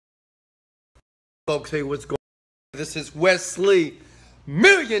Folks, hey, what's going on? This is Wesley, $1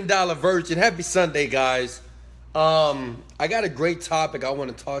 million Virgin. Happy Sunday, guys. I got a great topic I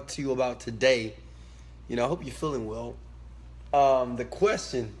want to talk to you about today. I hope you're feeling well. The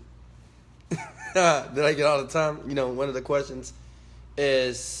question that I get all the time, one of the questions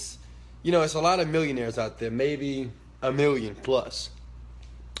is, it's a lot of millionaires out there, maybe a million plus,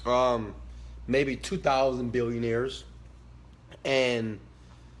 maybe 2,000 billionaires, and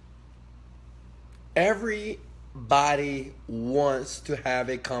everybody wants to have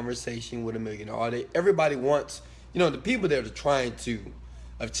a conversation with a millionaire. Everybody wants, the people that are trying to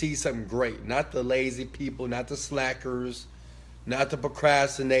achieve something great, not the lazy people, not the slackers, not the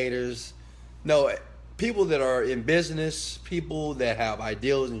procrastinators. No, people that are in business, people that have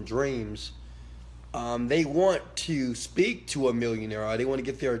ideals and dreams. They want to speak to a millionaire, or they want to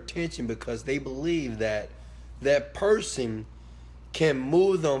get their attention because they believe that that person can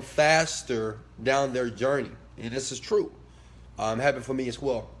move them faster down their journey. And this is true. Happened for me as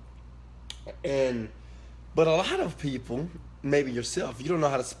well. But a lot of people, maybe yourself, you don't know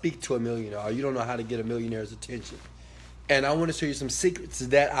how to speak to a millionaire, or you don't know how to get a millionaire's attention. And I want to show you some secrets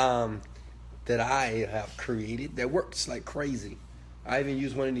that I have created that works like crazy. I even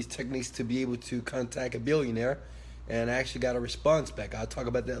used one of these techniques to be able to contact a billionaire, and I actually got a response back. I'll talk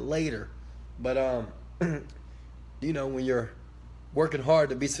about that later. But when you're working hard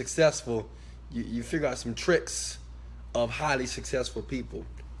to be successful, you figure out some tricks of highly successful people.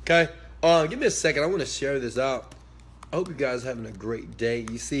 Okay? Give me a second. I want to share this out. I hope you guys are having a great day.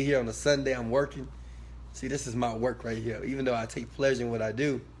 You see here on a Sunday, I'm working. See, this is my work right here. Even though I take pleasure in what I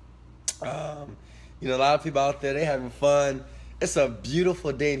do. A lot of people out there, they having fun. It's a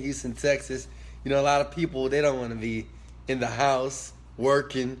beautiful day in Houston, Texas. A lot of people, they don't want to be in the house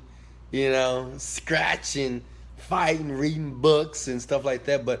working, scratching, fighting, reading books and stuff like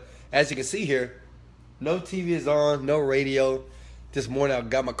that. But as you can see here, no TV is on, no radio. This morning I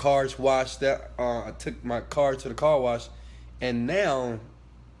got my cars washed. I took my car to the car wash, and now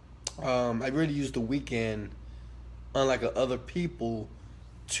I really use the weekend, unlike other people,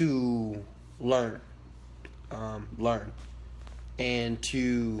 to learn, and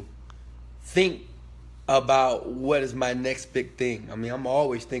to think about what is my next big thing. I'm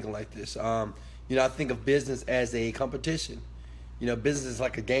always thinking like this. I think of business as a competition. Business is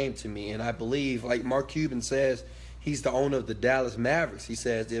like a game to me, and I believe, like Mark Cuban says, he's the owner of the Dallas Mavericks. He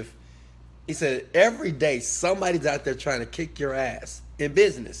said every day somebody's out there trying to kick your ass in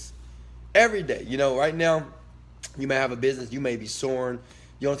business. Every day. Right now, you may have a business, you may be soaring,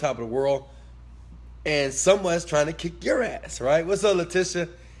 you're on top of the world, and someone's trying to kick your ass, right? What's up, Letitia?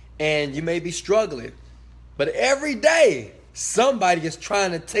 And you may be struggling. But every day, somebody is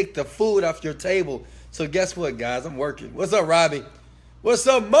trying to take the food off your table. So guess what, guys? I'm working. What's up, Robbie? What's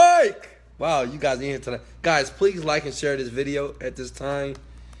up, Mike? Wow, you guys in here tonight. Guys, please like and share this video at this time.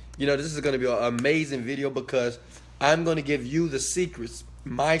 This is going to be an amazing video because I'm going to give you the secrets,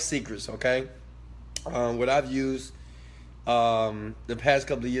 my secrets, okay? What I've used the past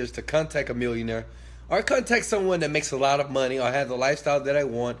couple of years to contact a millionaire, or contact someone that makes a lot of money, or have the lifestyle that I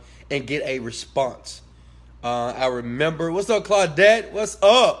want, and get a response. I remember, what's up, Claudette? What's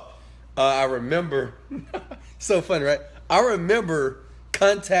up? I remember, so funny, right? I remember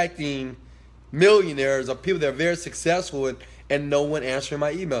contacting millionaires or people that are very successful and no one answering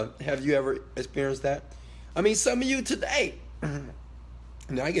my email. Have you ever experienced that? Some of you today,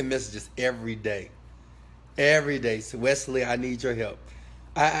 I get messages every day. Every day. So, Wesley, I need your help.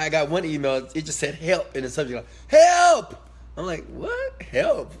 I got one email, it just said help in the subject line. Help! I'm like, what?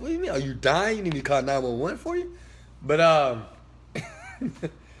 Help? What do you mean? Are you dying? You need me to call 911 for you? But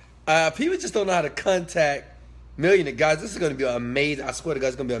people just don't know how to contact millionaire. Guys, this is going to be amazing. I swear to God,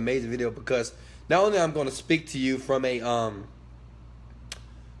 it's going to be an amazing video because not only I'm going to speak to you from a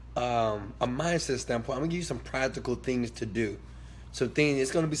mindset standpoint, I'm going to give you some practical things to do.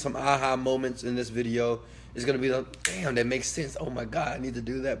 It's going to be some aha moments in this video. It's going to be damn, that makes sense. Oh my God, I need to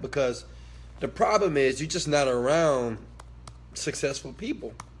do that, because the problem is you're just not around successful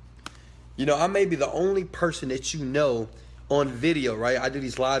people. I may be the only person that on video, right? I do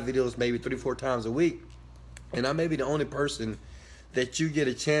these live videos maybe 3-4 times a week, and I may be the only person that you get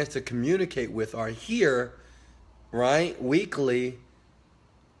a chance to communicate with or hear, right, weekly.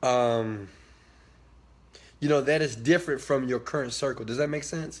 That is different from your current circle. Does that make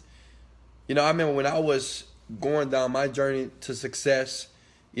sense? I remember when I was going down my journey to success,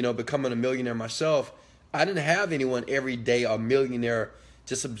 becoming a millionaire myself, I didn't have anyone every day, a millionaire,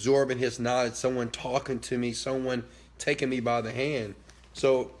 just absorbing his knowledge, someone talking to me, someone taking me by the hand.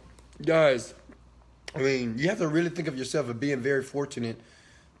 So, guys, you have to really think of yourself as being very fortunate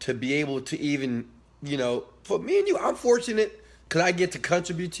to be able to even, you know, for me and you, I'm fortunate because I get to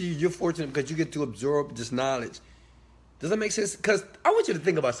contribute to you. You're fortunate because you get to absorb this knowledge. Does that make sense? Because I want you to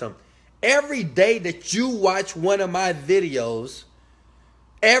think about something. Every day that you watch one of my videos,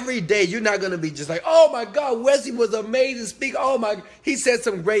 every day you're not going to be just like, oh my God, Wesley was an amazing speaker. Oh my, he said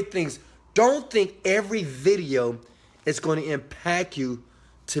some great things. Don't think every video is going to impact you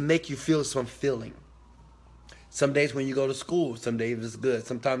to make you feel some feeling. Some days when you go to school, some days it's good.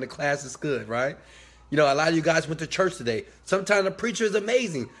 Sometimes the class is good, right? You know, a lot of you guys went to church today. Sometimes the preacher is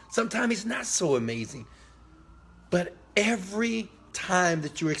amazing. Sometimes he's not so amazing. But every time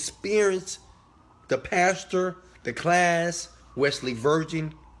that you experience the pastor, the class, Wesley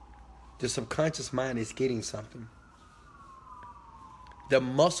Virgin, the subconscious mind is getting something. The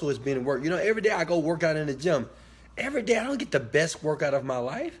muscle is being worked. You know, every day I go work out in the gym. Every day I don't get the best workout of my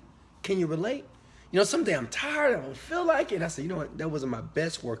life. Can you relate? You know, someday I'm tired, I don't feel like it. And I say, you know what, that wasn't my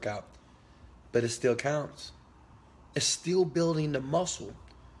best workout. But it still counts. It's still building the muscle.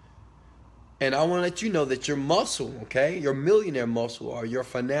 And I want to let you know that your muscle, okay, your millionaire muscle, or your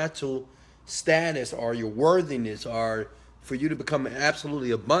financial status, or your worthiness, or for you to become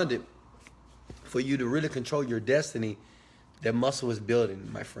absolutely abundant, for you to really control your destiny, that muscle is building,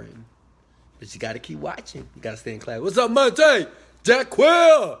 my friend. But you got to keep watching. You got to stay in class. What's up, Monte? Jack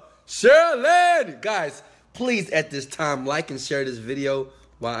Quill, Sherilyn. Guys, please at this time like and share this video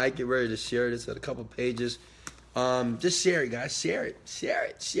while I get ready to share this at a couple pages. Just share it, guys. Share it. Share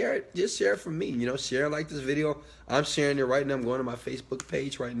it. Share it. Just share it for me. You know, share like this video. I'm sharing it right now. I'm going to my Facebook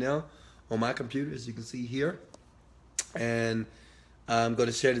page right now on my computer, as you can see here. And I'm going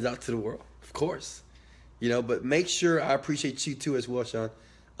to share this out to the world, of course. You know, but make sure I appreciate you too as well, Sean.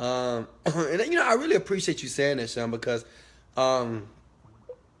 And, you know, I really appreciate you saying that, Sean, because,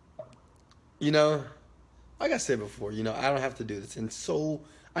 you know, like I said before, you know, I don't have to do this. And so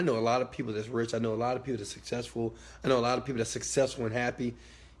I know a lot of people that's rich. I know a lot of people that's successful. I know a lot of people that's successful and happy,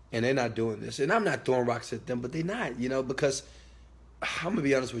 and they're not doing this. And I'm not throwing rocks at them, but they're not, you know, because I'm going to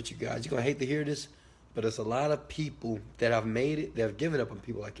be honest with you guys. You're going to hate to hear this, but there's a lot of people that have made it, that have given up on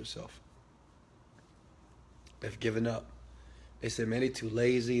people like yourself. They've given up. They said, man, they're too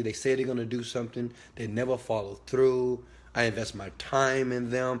lazy. They say they're going to do something. They never follow through. I invest my time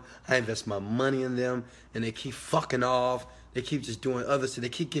in them. I invest my money in them. And they keep fucking off. They keep just doing other stuff. They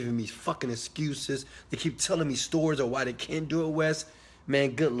keep giving me fucking excuses. They keep telling me stories of why they can't do it, Wes.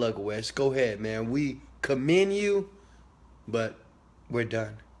 Man, good luck, Wes. Go ahead, man. We commend you, but we're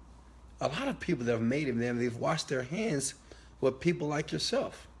done. A lot of people that have made it, man, they've washed their hands with people like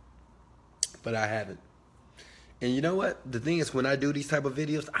yourself. But I haven't. And you know what? The thing is, when I do these type of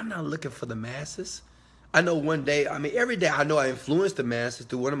videos, I'm not looking for the masses. I know one day, I mean, every day I know I influence the masses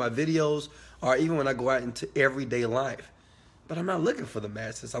through one of my videos or even when I go out into everyday life. But I'm not looking for the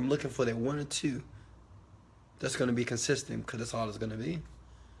masses. I'm looking for that one or two that's going to be consistent, because that's all it's going to be.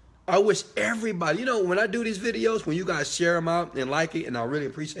 I wish everybody, you know, when I do these videos, when you guys share them out and like it, and I really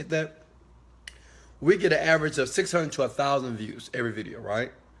appreciate that, we get an average of 600 to 1,000 views every video,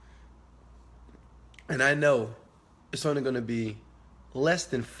 right? And I know it's only going to be less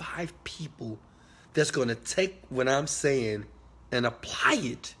than 5 people that's going to take what I'm saying and apply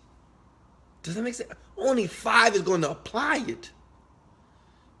it. Does that make sense? Only 5 is going to apply it.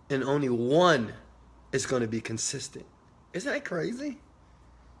 And only 1 is going to be consistent. Isn't that crazy?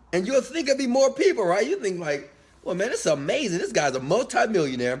 And you'll think it'd be more people, right? You think like, well, man, it's amazing. This guy's a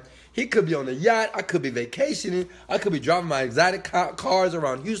multi-millionaire. He could be on a yacht. I could be vacationing. I could be driving my exotic cars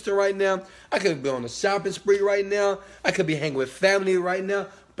around Houston right now. I could be on a shopping spree right now. I could be hanging with family right now.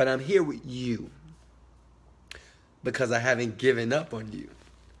 But I'm here with you because I haven't given up on you.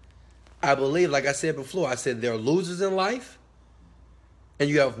 I believe, like I said before, I said there are losers in life, and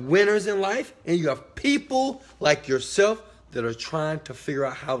you have winners in life, and you have people like yourself that are trying to figure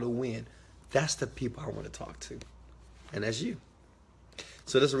out how to win. That's the people I want to talk to, and that's you.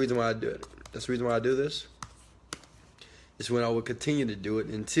 So that's the reason why I do it. That's the reason why I do this. It's when I will continue to do it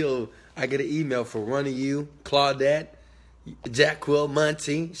until I get an email from one of you, Claudette, Jack Quill,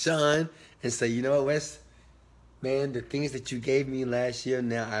 Monty, Sean, and say, you know what, Wes? Man, the things that you gave me last year,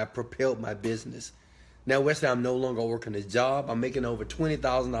 now I propelled my business. Now, Wesley, I'm no longer working a job. I'm making over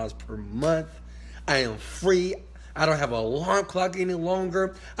 $20,000 per month. I am free. I don't have an alarm clock any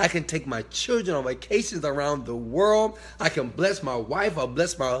longer. I can take my children on vacations around the world. I can bless my wife or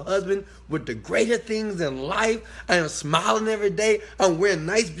bless my husband with the greater things in life. I am smiling every day. I'm wearing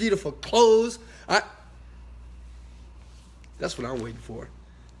nice, beautiful clothes. That's what I'm waiting for.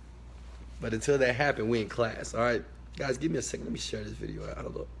 But until that happens, we in class. All right, guys, give me a second. Let me share this video out.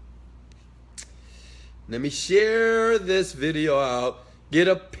 Hold up. Let me share this video out. get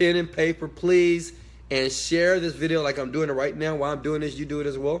a pen and paper, please, and share this video like I'm doing it right now. While I'm doing this, you do it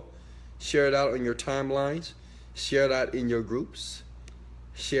as well. Share it out on your timelines. Share it out in your groups.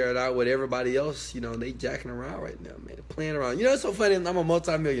 Share it out with everybody else. You know, they jacking around right now, man. Playing around. You know, it's so funny. I'm a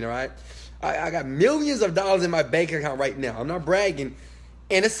multi-millionaire, right? I got millions of dollars in my bank account right now. I'm not bragging.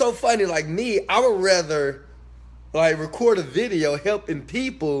 And it's so funny. Like me, I would rather like record a video helping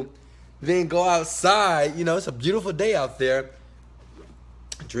people than go outside. You know, it's a beautiful day out there.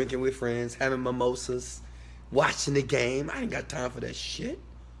 Drinking with friends, having mimosas, watching the game. I ain't got time for that shit.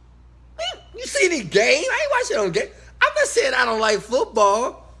 Man, you see the game? I ain't watching on game. I'm not saying I don't like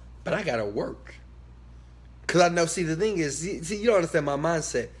football, but I gotta work. Cause I know, see, the thing is, see, you don't understand my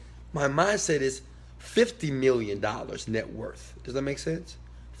mindset. My mindset is $50 million net worth. Does that make sense?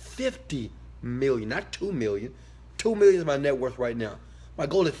 50 million, not 2 million. 2 million is my net worth right now. My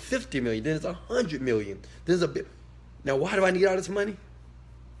goal is 50 million, then it's 100 million. Then it's a bit. Now, why do I need all this money?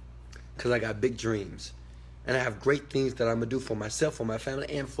 Because I got big dreams. And I have great things that I'm gonna do for myself, for my family,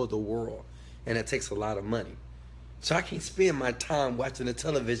 and for the world. And it takes a lot of money. So I can't spend my time watching the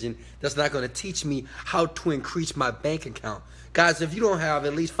television that's not going to teach me how to increase my bank account. Guys, if you don't have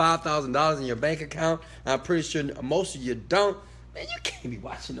at least $5,000 in your bank account, and I'm pretty sure most of you don't, man, you can't be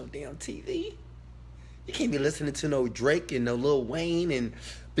watching no damn TV. You can't be listening to no Drake and no Lil Wayne and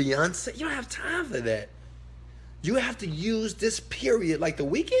Beyonce. You don't have time for that. You have to use this period, like the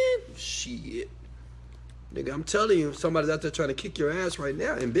weekend. Shit. Nigga, I'm telling you, somebody's out there trying to kick your ass right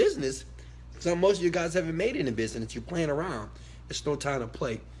now in business. So most of you guys haven't made it in business. You're playing around. It's no time to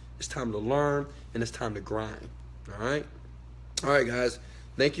play. It's time to learn, and it's time to grind. All right? All right, guys.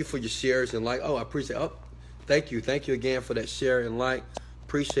 Thank you for your shares and like. Oh, I appreciate it. Oh, thank you. Thank you again for that share and like.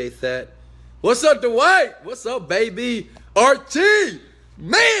 Appreciate that. What's up, Dwight? What's up, baby? RT.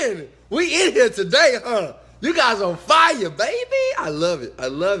 Man, we in here today, huh? You guys on fire, baby. I love it. I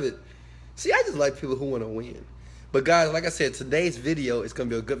love it. See, I just like people who want to win. But guys, like I said, today's video is going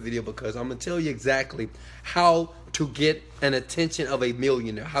to be a good video because I'm going to tell you exactly how to get an attention of a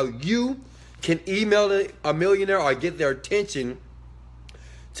millionaire. How you can email a millionaire or get their attention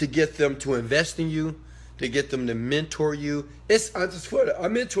to get them to invest in you, to get them to mentor you. I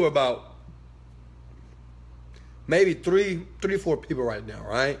mentor about maybe three, 4 people right now,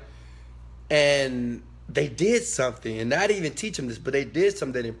 right? And they did something, and I didn't even teach them this, but they did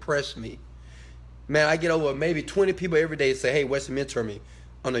something that impressed me. Man, I get over maybe 20 people every day say, hey, Wesley, mentor me.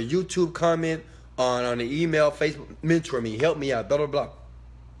 On a YouTube comment, on an email, Facebook, mentor me, help me out, blah, blah, blah.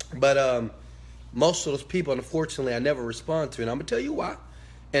 But most of those people, unfortunately, I never respond to. And I'm going to tell you why.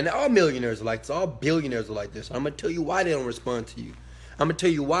 And all millionaires are like this. All billionaires are like this. I'm going to tell you why they don't respond to you. I'm going to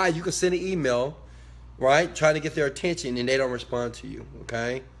tell you why you can send an email, right, trying to get their attention, and they don't respond to you,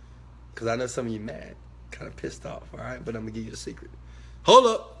 okay? Because I know some of you mad, kind of pissed off, all right? But I'm going to give you the secret. Hold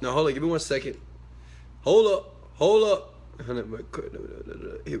up. Now, hold up. Give me 1 second. Hold up.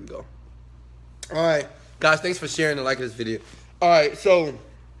 Here we go. All right. Guys, thanks for sharing and liking this video. All right, so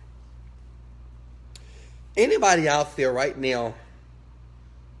anybody out there right now,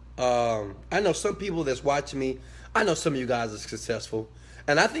 I know some people that's watching me, I know some of you guys are successful.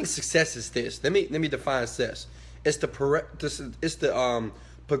 And I think success is this. Let me define success. It's the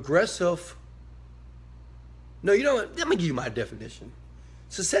progressive. No, you know what? Let me give you my definition.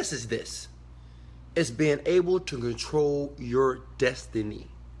 Success is this. It's being able to control your destiny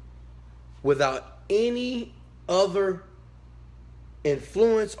without any other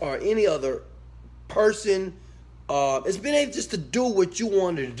influence or any other person. It's being able just to do what you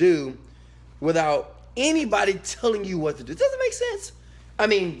want to do without anybody telling you what to do. Does that make sense? I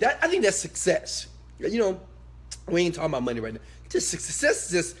mean, I think that's success. You know, we ain't talking about money right now. Just success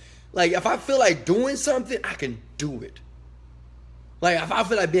is just like if I feel like doing something, I can do it. Like, if I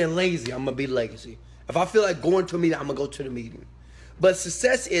feel like being lazy, I'm going to be lazy. If I feel like going to a meeting, I'm going to go to the meeting. But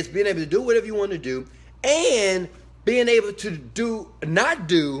success is being able to do whatever you want to do and being able to not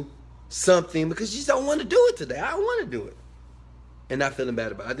do something because you just don't want to do it today. I don't want to do it. And not feeling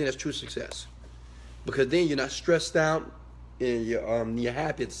bad about it. I think that's true success. Because then you're not stressed out and you're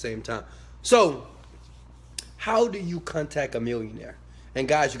happy at the same time. So, how do you contact a millionaire? And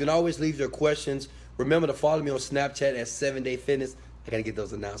guys, you can always leave your questions. Remember to follow me on Snapchat at 7day Fitness. I got to get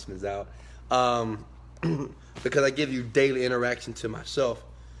those announcements out. Because I give you daily interaction to myself,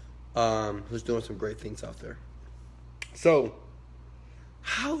 who's doing some great things out there. So,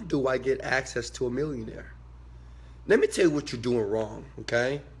 how do I get access to a millionaire? Let me tell you what you're doing wrong,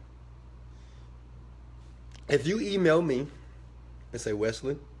 okay? If you email me and say,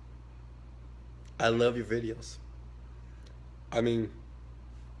 Wesley, I love your videos. I mean,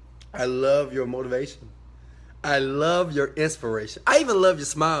 I love your motivation. I love your inspiration. I even love your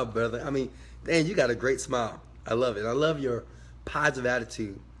smile, brother. I mean, man, you got a great smile. I love it. I love your positive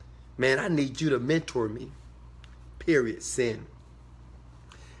attitude. Man, I need you to mentor me. Period. Send.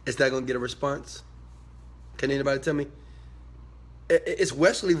 Is that going to get a response? Can anybody tell me? It's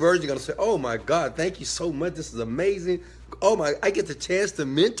Wesley Virgin going to say, oh my God, thank you so much. This is amazing. Oh my, I get the chance to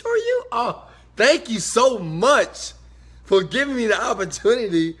mentor you? Oh, thank you so much for giving me the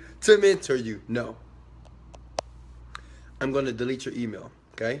opportunity to mentor you. No. I'm going to delete your email,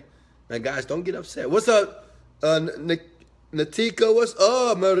 okay? Now, guys, don't get upset. What's up, Natika? What's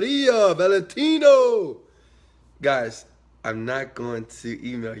up, Maria, Valentino? Guys, I'm not going to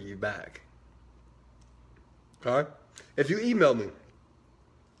email you back, okay? If you email me,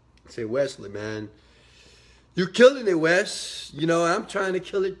 say, Wesley, man, you're killing it, Wes. You know, I'm trying to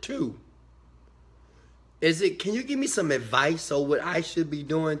kill it too. Can you give me some advice on what I should be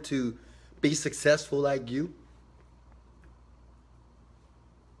doing to be successful like you?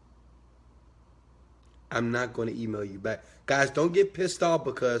 I'm not going to email you back. Guys, don't get pissed off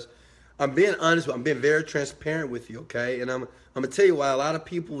because I'm being honest. I'm being very transparent with you, okay? And I'm going to tell you why a lot of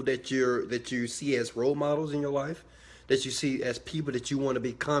people that you see as role models in your life, that you see as people that you want to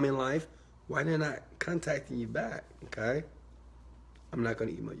become in life, why they're not contacting you back, okay? I'm not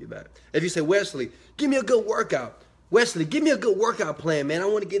going to email you back. If you say, Wesley, give me a good workout. Wesley, give me a good workout plan, man. I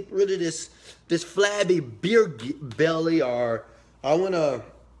want to get rid of this flabby beer belly, or I want to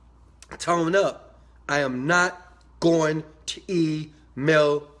tone up. I am not going to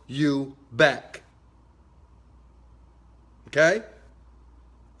email you back. Okay?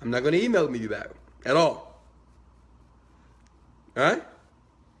 I'm not going to email you back at all. All right?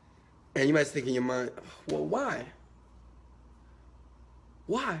 And you might think in your mind, well, why?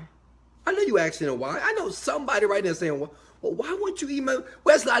 Why? I know you asking why. I know somebody right now saying, well, why won't you email?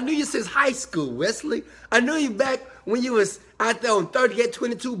 Wesley, I knew you since high school, Wesley. I knew you back when you was out there on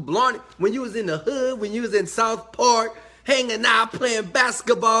 3822 Blunt, when you was in the hood, when you was in South Park, hanging out, playing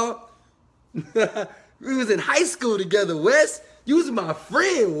basketball. We was in high school together, Wes. You was my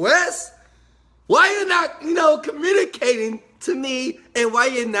friend, Wes. Why you not, communicating to me, and why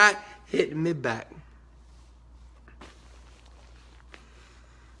you not hitting me back?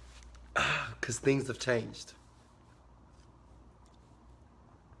 Because things have changed.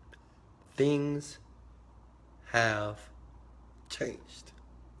 Things have changed.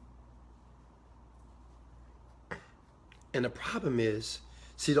 And the problem is,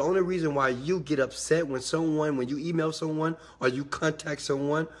 see, the only reason why you get upset when you email someone, or you contact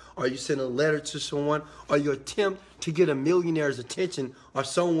someone, or you send a letter to someone, or you attempt to get a millionaire's attention, or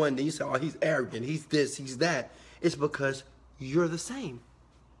someone that you say, oh, he's arrogant, he's this, he's that, it's because you're the same.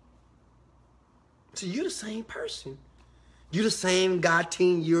 So you're the same person. You're the same guy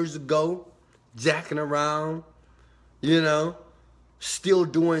 10 years ago, jacking around, still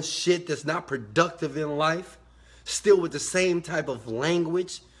doing shit that's not productive in life, still with the same type of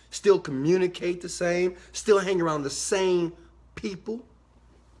language, still communicate the same, still hang around the same people,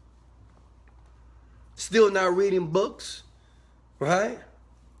 still not reading books, right?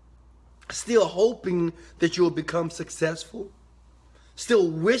 Still hoping that you'll become successful, still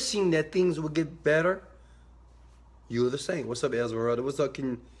wishing that things will get better. You're the same. What's up, Esmeralda? What's up,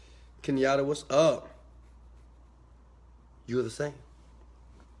 Kenyatta? What's up? You're the same.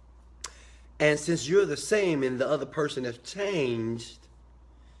 And since you're the same and the other person has changed,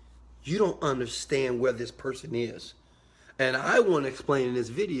 you don't understand where this person is. And I want to explain in this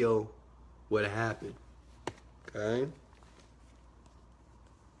video what happened. Okay?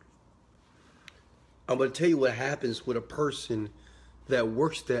 I'm going to tell you what happens with a person that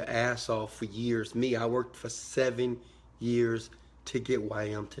works their ass off for years. Me, I worked for 7 years to get where I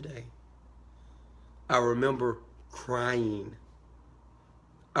am today. I remember crying.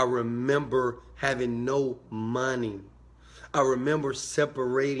 I remember having no money. I remember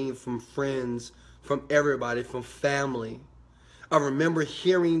separating from friends, from everybody, from family. I remember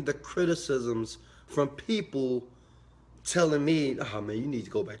hearing the criticisms from people telling me, oh man, you need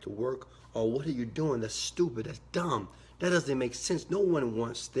to go back to work. Or what are you doing? That's stupid. That's dumb. That doesn't make sense. No one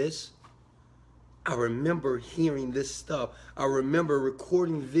wants this. I remember hearing this stuff. I remember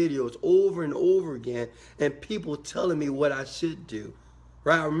recording videos over and over again and people telling me what I should do.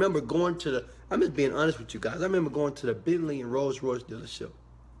 Right? I remember I'm just being honest with you guys. I remember going to the Bentley and Rolls Royce dealership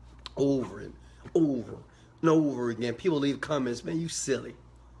over and over and over again. People leave comments, man, you silly.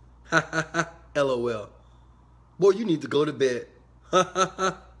 Ha ha ha. LOL. Boy, you need to go to bed. Ha ha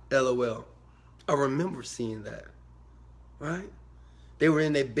ha. LOL. I remember seeing that. Right? They were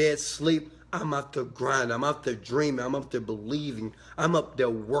in their bed, sleep. I'm out there grinding. I'm out there dreaming. I'm up there believing. I'm up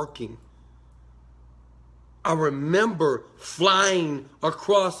there working. I remember flying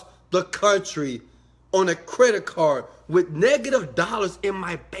across the country on a credit card with negative dollars in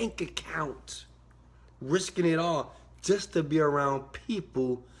my bank account, risking it all just to be around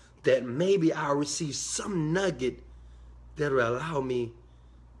people that maybe I'll receive some nugget that will allow me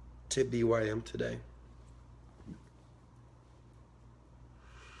to be where I am today.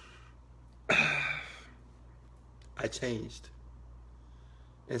 I changed.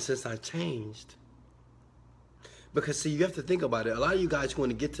 And since I changed, because see, you have to think about it. A lot of you guys want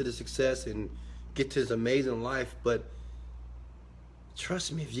to get to the success and get to this amazing life, but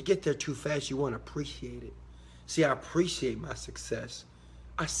trust me, if you get there too fast, you won't appreciate it. See, I appreciate my success.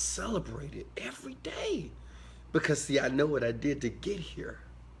 I celebrate it every day because, see, I know what I did to get here.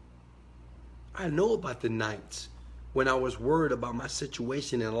 I know about the nights when I was worried about my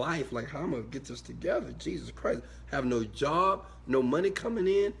situation in life, like how I'm going to get this together. Jesus Christ, have no job, no money coming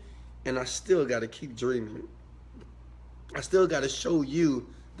in, and I still got to keep dreaming. I still got to show you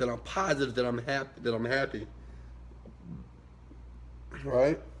that I'm positive, that I'm happy.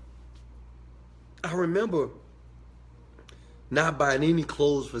 Right? I remember not buying any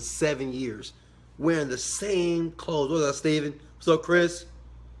clothes for 7 years, wearing the same clothes. What's up, Steven? What's up, Chris?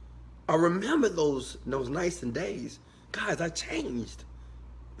 I remember those nights and days. Guys, I changed,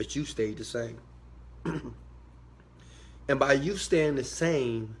 but you stayed the same. And by you staying the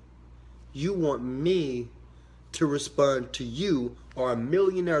same, you want me to respond to you, or a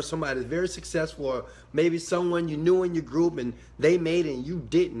millionaire, somebody that's very successful, or maybe someone you knew in your group and they made it and you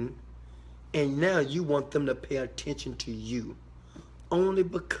didn't, and now you want them to pay attention to you only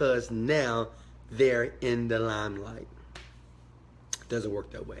because now they're in the limelight. It doesn't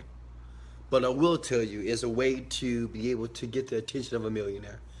work that way. But I will tell you, it's a way to be able to get the attention of a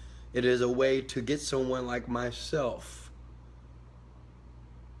millionaire. It is a way to get someone like myself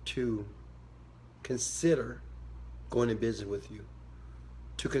to consider going in business with you,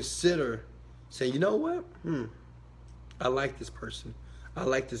 to consider saying, you know what, I like this person, I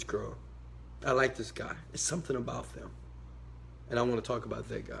like this girl, I like this guy. It's something about them, and I want to talk about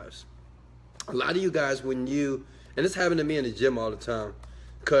that, guys. A lot of you guys, when you, and this happened to me in the gym all the time,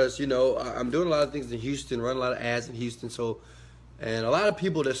 because, you know, I'm doing a lot of things in Houston, running a lot of ads in Houston, and a lot of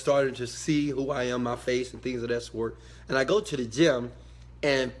people that started to see who I am, my face, and things of that sort, and I go to the gym,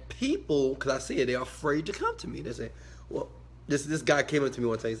 and people, because I see it, they're afraid to come to me. They say, well, this guy came up to me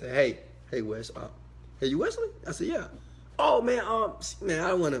one time. He said, hey, Wes, hey, you Wesley? I said, yeah. Oh, man, I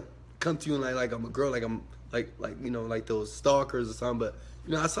don't want to come to you like I'm a girl, like I'm like you know, like those stalkers or something. But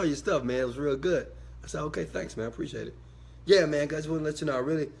you know, I saw your stuff, man. It was real good. I said, okay, thanks, man. I appreciate it. Yeah, man. Guys, want to let you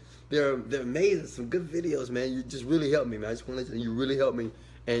know, they're amazing. Some good videos, man. You just really helped me, man. I just want to let you know, you really helped me,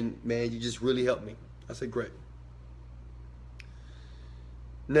 and man, you just really helped me. I said, great.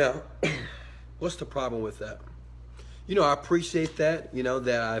 Now, what's the problem with that? You know, I appreciate that, you know,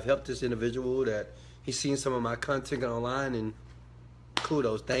 that I've helped this individual, that he's seen some of my content online, and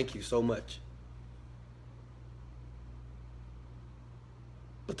kudos, thank you so much.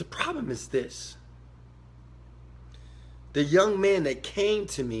 But the problem is this. The young man that came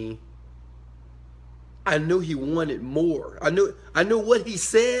to me, I knew he wanted more. I knew what he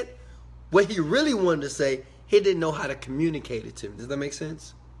said, what he really wanted to say, he didn't know how to communicate it to me. Does that make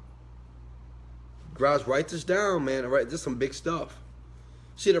sense? Guys, write this down, man. All right, this is some big stuff.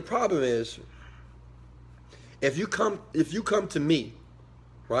 See, the problem is, if you come to me,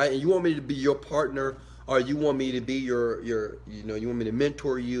 right, and you want me to be your partner, or you want me to be your you know, you want me to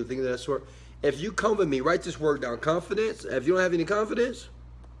mentor you, things of that sort. If you come with me, write this word down, confidence. If you don't have any confidence,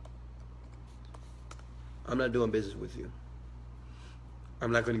 I'm not doing business with you.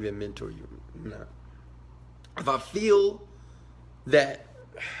 I'm not going to even mentor you. I'm not. If I feel that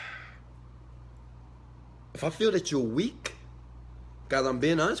you're weak, guys, I'm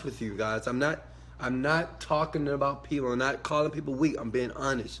being honest with you guys. I'm not talking about people. I'm not calling people weak. I'm being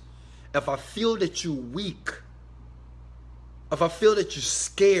honest. If I feel that you're weak, if I feel that you're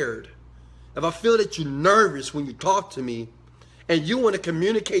scared, if I feel that you're nervous when you talk to me, and you want to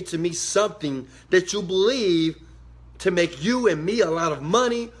communicate to me something that you believe to make you and me a lot of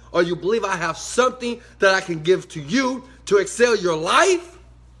money, or you believe I have something that I can give to you to excel your life,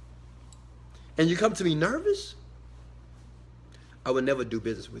 and you come to me nervous, I would never do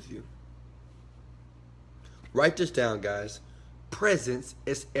business with you. Write this down, guys. Presence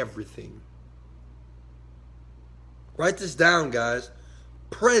is everything. Write this down, guys.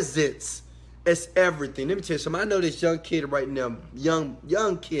 Presence is everything. Let me tell you something. I know this young kid right now,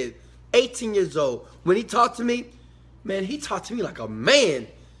 young kid, 18 years old. When he talked to me, man, he talked to me like a man.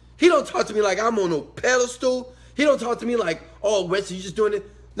 He don't talk to me like I'm on no pedestal. He don't talk to me like, oh, Wesley, you just doing it.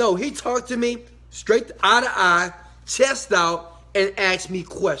 No, he talked to me straight eye to eye, chest out, and ask me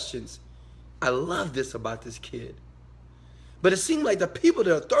questions. I love this about this kid. But it seemed like the people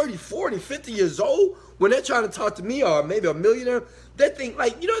that are 30, 40, 50 years old, when they're trying to talk to me or maybe a millionaire, they think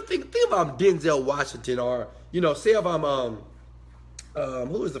like, think if I'm Denzel Washington or, say if I'm,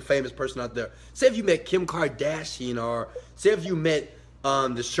 who is the famous person out there? Say if you met Kim Kardashian, or say if you met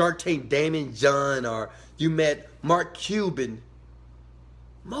the Shark Tank Damon John, or you met Mark Cuban.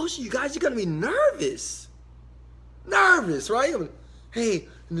 Most of you guys are going to be nervous. Nervous, right? Hey,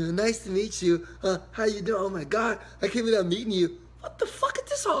 nice to meet you. How you doing? Oh my God, I can't believe I'm meeting you. What the fuck is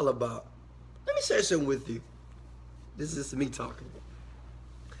this all about? Let me share something with you. This is just me talking.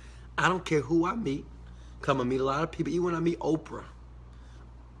 I don't care who I meet. Come and meet a lot of people. Even when I meet Oprah.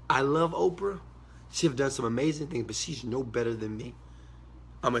 I love Oprah. She's done some amazing things, but she's no better than me.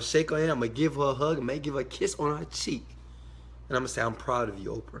 I'm going to shake her hand. I'm going to give her a hug. I may give her a kiss on her cheek. And I'm going to say, I'm proud of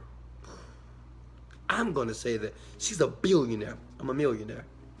you, Oprah. I'm going to say that she's a billionaire. I'm a millionaire.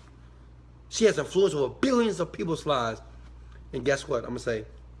 She has influence over billions of people's lives. And guess what? I'm going to say,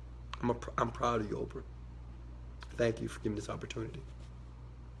 I'm proud of you, Oprah. Thank you for giving me this opportunity.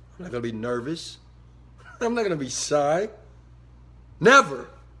 I'm not going to be nervous. I'm not going to be shy. Never.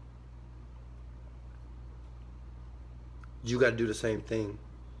 You got to do the same thing.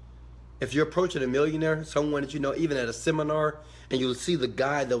 If you're approaching a millionaire, someone that you know, even at a seminar, and you'll see the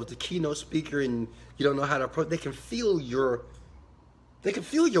guy that was the keynote speaker and you don't know how to approach, they can feel your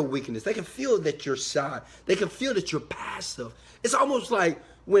weakness. They can feel that you're shy. They can feel that you're passive. It's almost like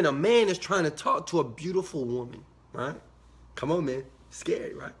when a man is trying to talk to a beautiful woman, right? Come on, man.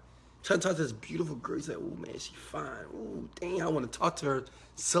 Scary, right? Trying to talk to this beautiful girl. He's like, oh, man, she's fine. Oh, dang, I want to talk to her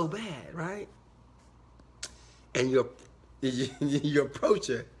so bad, right? And you approach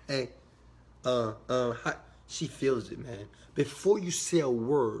her. Hey, she feels it, man. Before you say a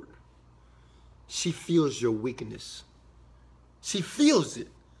word, she feels your weakness. She feels it.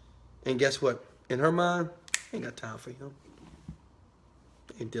 And guess what? In her mind, ain't got time for him.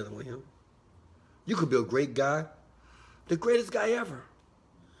 Ain't dealing with him. You could be a great guy, the greatest guy ever.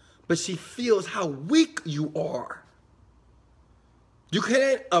 But she feels how weak you are. You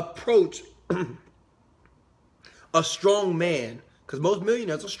can't approach a strong man, because most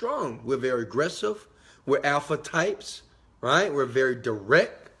millionaires are strong. We're very aggressive. We're alpha types, right? We're very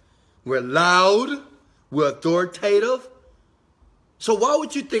direct. We're loud. We're authoritative. So why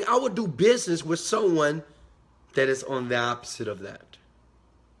would you think I would do business with someone that is on the opposite of that?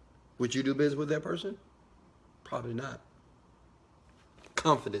 Would you do business with that person? Probably not.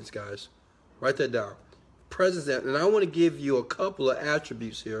 Confidence, guys. Write that down. Presence, and I want to give you a couple of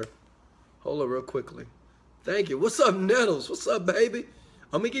attributes here. Hold on real quickly. Thank you. What's up, Nettles? What's up, baby?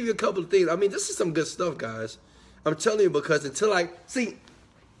 I'm going to give you a couple of things. I mean, this is some good stuff, guys. I'm telling you, because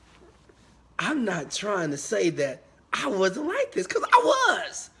I'm not trying to say that I wasn't like this, because I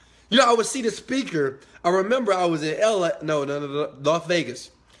was. I would see the speaker. I remember I was in Las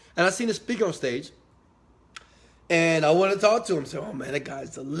Vegas. And I seen the speaker on stage. And I wanted to talk to him. So, oh, man, that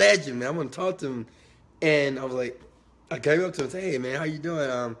guy's a legend, man. I want to talk to him. And I was like, I came up to him and said, hey, man, how you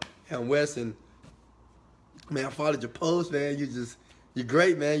doing? I'm Wes, and, man, I followed your post, man. You're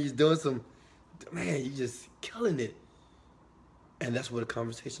great, man. You're doing you just killing it. And that's where the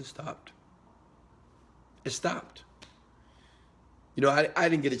conversation stopped. It stopped. I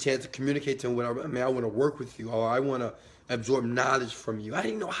didn't get a chance to communicate to him I want to work with you, or I want to absorb knowledge from you. I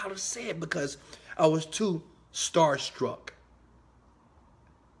didn't know how to say it because I was too starstruck.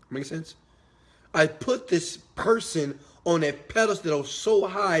 Make sense? I put this person on a pedestal that was so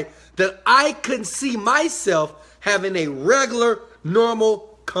high that I couldn't see myself having a regular,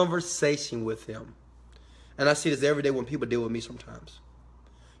 normal conversation with him. And I see this every day when people deal with me sometimes.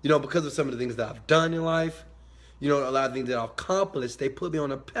 Because of some of the things that I've done in life, a lot of things that I've accomplished, they put me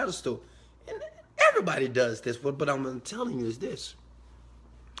on a pedestal. And everybody does this, but I'm telling you is this.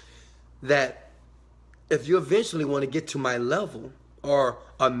 That if you eventually want to get to my level, or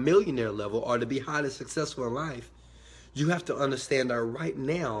a millionaire level, or to be highly successful in life, you have to understand that right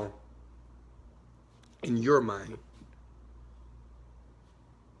now, in your mind,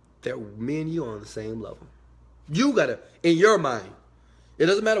 that me and you are on the same level. You gotta, in your mind. It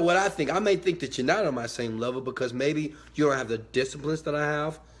doesn't matter what I think. I may think that you're not on my same level because maybe you don't have the disciplines that I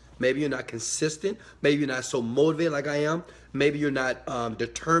have. Maybe you're not consistent. Maybe you're not so motivated like I am. Maybe you're not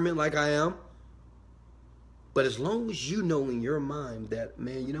determined like I am. But as long as you know in your mind that,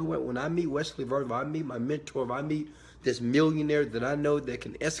 man, you know what? When I meet Wesley Virgin, if I meet my mentor, if I meet this millionaire that I know that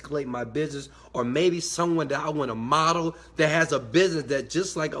can escalate my business, or maybe someone that I want to model that has a business that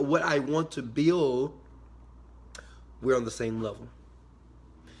just like what I want to build, we're on the same level.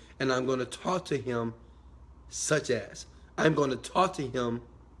 And I'm going to talk to him such as. I'm going to talk to him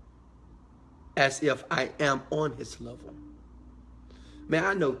as if I am on his level. Man,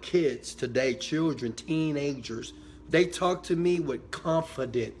 I know kids today, children, teenagers, they talk to me with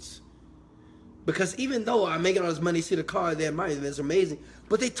confidence. Because even though I'm making all this money, see the car, they admire it, it's amazing,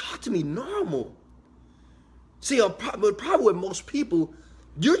 but they talk to me normal. See, the problem with most people,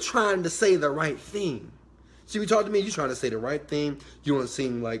 you're trying to say the right thing. See, you talk to me, you're trying to say the right thing. You want to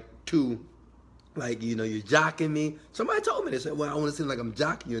seem like you're jocking me. Somebody told me, they said, well, I want to seem like I'm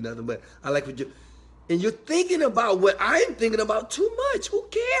jocking you or nothing, but I like what you... And you're thinking about what I'm thinking about too much. Who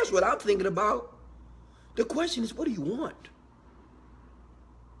cares what I'm thinking about? The question is, what do you want?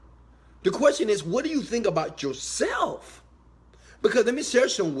 The question is, what do you think about yourself? Because let me share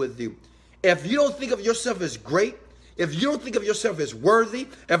something with you. If you don't think of yourself as great, if you don't think of yourself as worthy,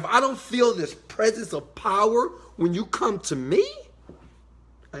 if I don't feel this presence of power when you come to me,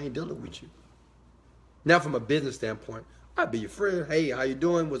 I ain't dealing with you. Now, from a business standpoint, I'd be your friend. Hey, how you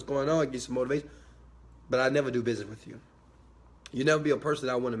doing? What's going on? Get some motivation. But I never do business with you. You never be a person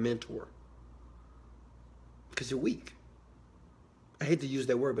that I want to mentor. Because you're weak. I hate to use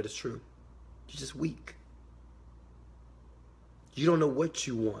that word, but it's true. You're just weak. You don't know what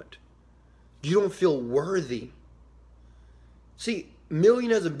you want. You don't feel worthy. See,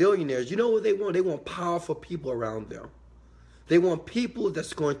 millionaires and billionaires, you know what they want? They want powerful people around them. They want people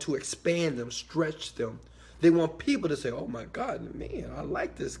that's going to expand them, stretch them. They want people to say, oh my God, man, I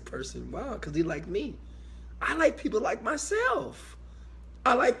like this person. Wow, because he like me. I like people like myself.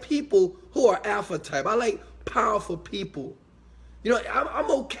 I like people who are alpha type. I like powerful people. You know,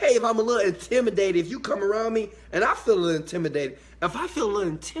 I'm okay if I'm a little intimidated. If you come around me and I feel a little intimidated. If I feel a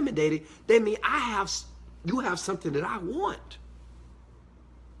little intimidated, that means you have something that I want.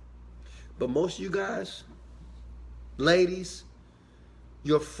 But most of you guys, ladies,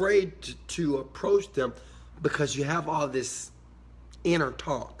 you're afraid to approach them because you have all this inner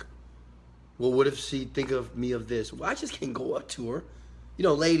talk. Well, what if she think of me of this? Well, I just can't go up to her. You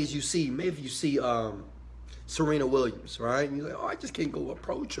know, ladies, you see, maybe you see Serena Williams, right? And you're like, oh, I just can't go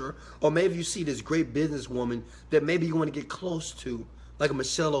approach her. Or maybe you see this great businesswoman that maybe you want to get close to, like a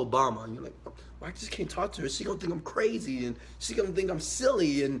Michelle Obama. And you're like, well, I just can't talk to her. She's going to think I'm crazy, and she's going to think I'm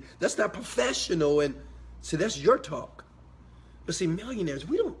silly, and that's not professional. And see, that's your talk. But see, millionaires,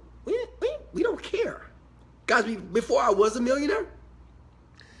 we don't care. Guys, before I was a millionaire,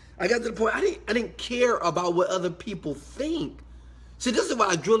 I got to the point, I didn't care about what other people think. See, this is why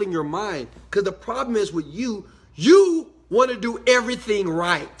I drill in your mind. Because the problem is with you want to do everything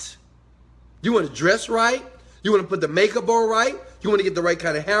right. You want to dress right. You want to put the makeup on right. You want to get the right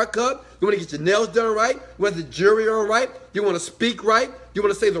kind of haircut. You want to get your nails done right. You want the jewelry on right. You want to speak right. You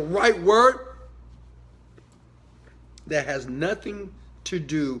want to say the right word. That has nothing to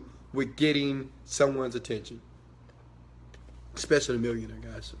do with getting someone's attention. Especially a millionaire,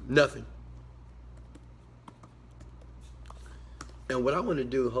 guys. Nothing. And what I want to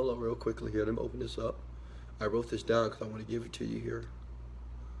do, hold on real quickly here. Let me open this up. I wrote this down because I want to give it to you here.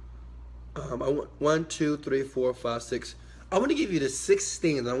 I want 1, 2, 3, 4, 5, 6. I want to give you the 6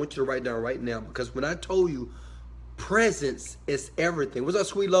 things I want you to write down right now, because when I told you presence is everything. What's up,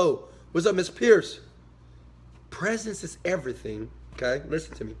 Sweet Low? What's up, Miss Pierce? Presence is everything. Okay,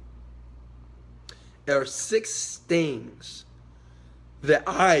 listen to me. There are 6 things that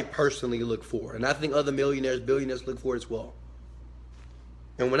I personally look for, and I think other millionaires, billionaires look for as well.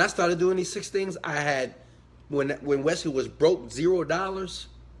 And when I started doing these 6 things, I had, when Wesley was broke, $0,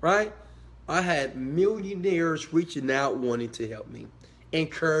 right? I had millionaires reaching out wanting to help me,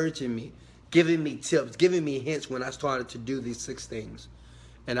 encouraging me, giving me tips, giving me hints when I started to do these 6 things.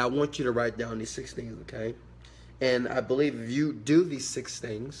 And I want you to write down these 6 things, okay? And I believe if you do these 6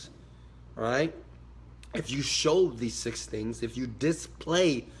 things, all right, if you show these 6 things, if you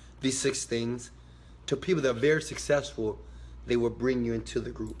display these 6 things to people that are very successful, they will bring you into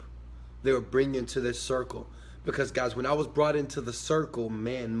the group. They will bring you into this circle. Because, guys, when I was brought into the circle,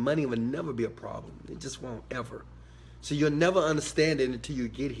 man, money would never be a problem. It just won't ever. So you'll never understand it until you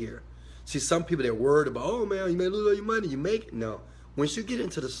get here. See, some people, they're worried about, oh, man, you may lose all your money. You make it. No. Once you get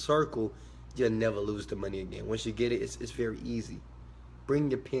into the circle, you'll never lose the money again. Once you get it, it's very easy. Bring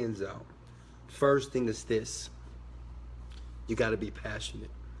your pens out. First thing is this. You got to be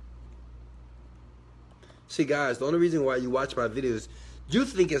passionate. See, guys, the only reason why you watch my videos, you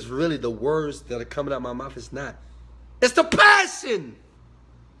think it's really the words that are coming out of my mouth. It's not. It's the passion.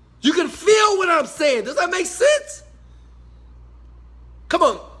 You can feel what I'm saying. Does that make sense? Come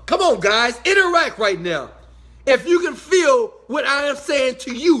on, guys. Interact right now. If you can feel what I am saying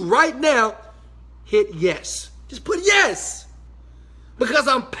to you right now, hit yes. Just put yes. Because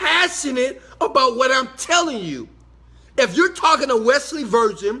I'm passionate about what I'm telling you. If you're talking to Wesley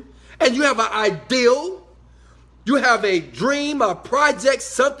Virgin and you have an ideal, you have a dream, a project,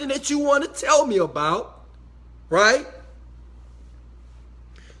 something that you want to tell me about, right?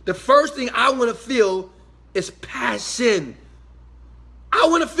 The first thing I want to feel is passion. I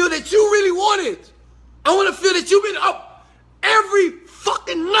want to feel that you really want it. I want to feel that you've been up every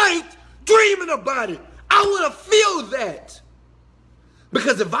fucking night dreaming about it. I want to feel that.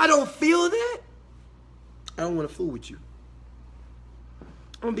 Because if I don't feel that, I don't want to fool with you.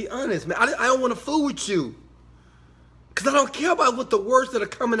 I'm going to be honest, man. I don't want to fool with you. Because I don't care about what the words that are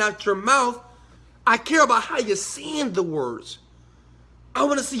coming out your mouth. I care about how you're saying the words. I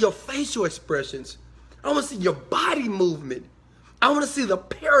want to see your facial expressions. I want to see your body movement. I want to see the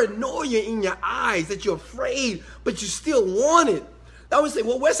paranoia in your eyes that you're afraid, but you still want it. I would say,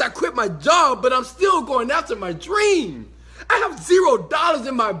 well, Wes, I quit my job, but I'm still going after my dream. I have $0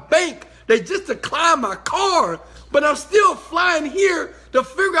 in my bank. They just declined my card, but I'm still flying here to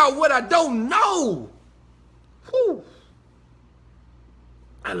figure out what I don't know. Whew.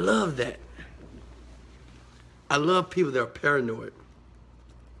 I love that. I love people that are paranoid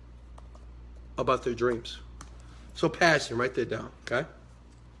about their dreams. So passion, write that down, okay?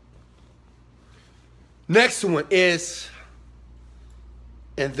 Next one is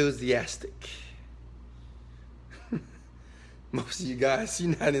enthusiastic. Most of you guys,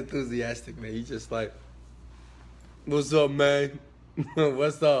 you're not enthusiastic, man. You just like, what's up, man?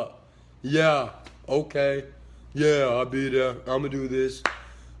 What's up? Yeah, okay. Yeah, I'll be there. I'm gonna do this.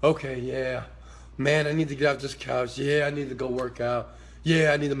 Okay, yeah. Man, I need to get off this couch. Yeah, I need to go work out.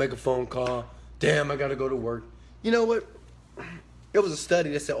 Yeah, I need to make a phone call. Damn, I gotta go to work. You know what? It was a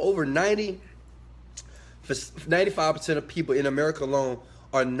study that said over 95% of people in America alone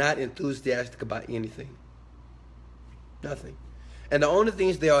are not enthusiastic about anything. Nothing. And the only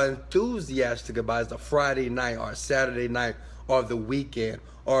things they are enthusiastic about is a Friday night or a Saturday night or the weekend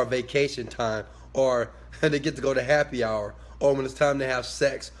or a vacation time or they get to go to happy hour or when it's time to have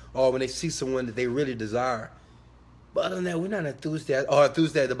sex or when they see someone that they really desire. But other than that, we're not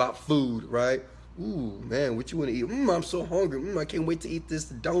enthusiastic about food, right? Ooh, man, what you want to eat? I'm so hungry. I can't wait to eat this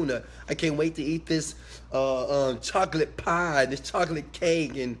donut. I can't wait to eat this chocolate pie, this chocolate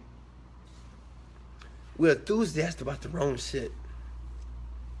cake. And we're enthusiastic about the wrong shit.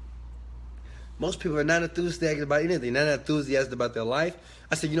 Most people are not enthusiastic about anything. They're not enthusiastic about their life.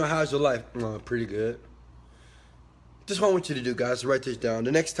 I said, how's your life? Pretty good. Just what I want you to do, guys, write this down.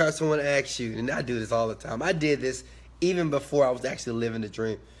 The next time someone asks you, and I do this all the time. I did this even before I was actually living the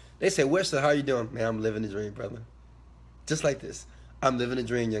dream. They say, Wesley, how you doing? Man, I'm living the dream, brother. Just like this. I'm living the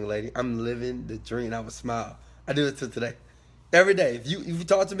dream, young lady. I'm living the dream. I would smile. I do it till today. Every day. If you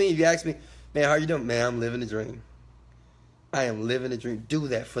talk to me, if you ask me, man, how you doing? Man, I'm living the dream. I am living the dream. Do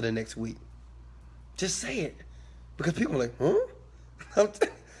that for the next week. Just say it. Because people are like, huh?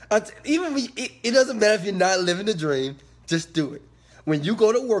 Even when it doesn't matter if you're not living the dream, just do it. When you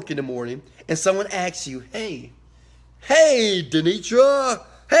go to work in the morning and someone asks you, hey, Denitra,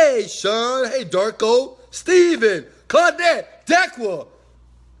 hey, Sean, hey, Darko, Steven, Claudette, Decwa,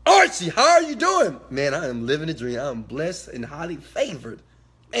 Archie, how are you doing? Man, I am living the dream. I'm blessed and highly favored.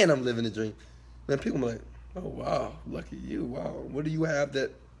 Man, I'm living the dream. Man, people are like, oh, wow, lucky you. Wow, what do you have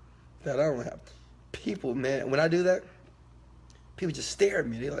that I don't have? People, man, when I do that, people just stare at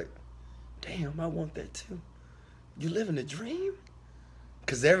me. They're like, damn, I want that too. You living the dream?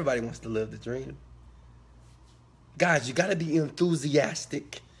 Because everybody wants to live the dream. Guys, you got to be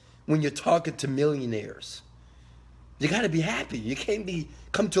enthusiastic when you're talking to millionaires. You got to be happy. You can't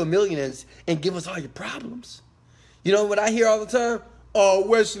come to a millionaires and give us all your problems. You know what I hear all the time? Oh,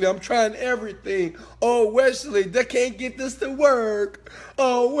 Wesley, I'm trying everything. Oh, Wesley, they can't get this to work.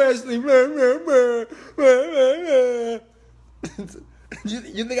 Oh, Wesley,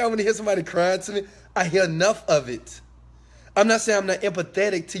 You think I want to hear somebody crying to me? I hear enough of it. I'm not saying I'm not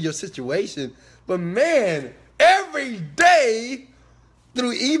empathetic to your situation, but man, every day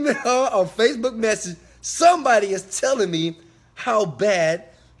through email or Facebook message, somebody is telling me how bad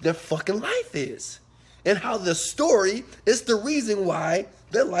their fucking life is and how the story is the reason why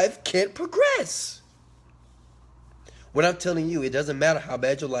their life can't progress. What I'm telling you, it doesn't matter how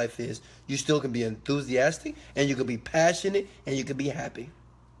bad your life is. You still can be enthusiastic and you can be passionate and you can be happy.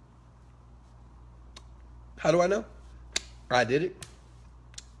 How do I know? I did it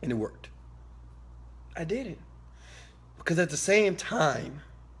and it worked. I did it. Because at the same time,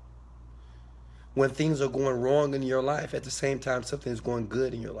 when things are going wrong in your life, at the same time, something is going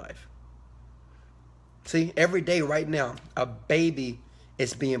good in your life. See, every day right now, a baby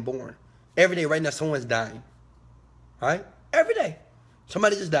is being born. Every day right now, someone's dying. Right? Every day.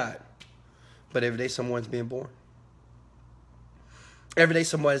 Somebody just died. But every day someone's being born. Every day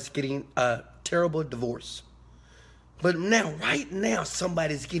someone's getting a terrible divorce. But now, right now,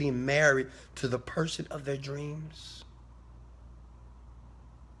 somebody's getting married to the person of their dreams.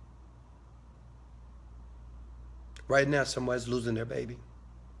 Right now, somebody's losing their baby.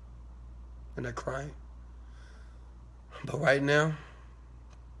 And they're crying. But right now,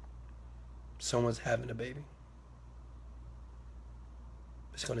 someone's having a baby.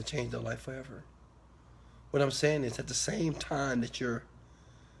 It's going to change their life forever. What I'm saying is, at the same time that you're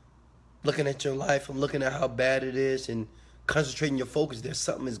looking at your life and looking at how bad it is and concentrating your focus, there's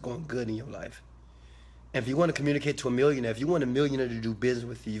something that's going good in your life. And if you want to communicate to a millionaire, if you want a millionaire to do business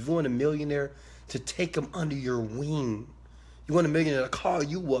with you, if you want a millionaire to take them under your wing, you want a millionaire to call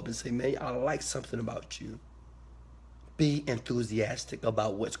you up and say, man, I like something about you. Be enthusiastic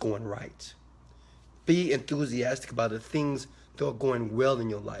about what's going right. Be enthusiastic about the things that are going well in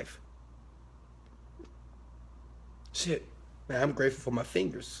your life. Shit, man, I'm grateful for my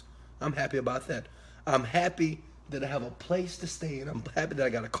fingers. I'm happy about that. I'm happy that I have a place to stay in. I'm happy that I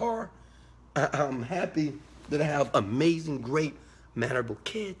got a car. I'm happy that I have amazing, great, mannerable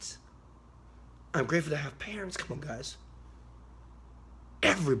kids. I'm grateful to have parents. Come on, guys.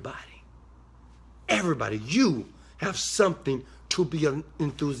 Everybody, you have something to be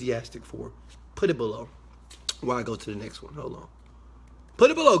enthusiastic for. Put it below while I go to the next one. Hold on.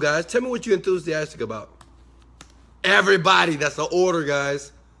 Put it below, guys. Tell me what you're enthusiastic about. Everybody. That's the order,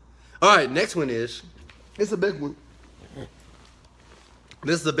 guys. All right, next one is, it's a big one.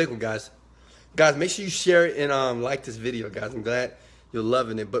 This is a big one, guys. Guys, make sure you share it and like this video, guys. I'm glad you're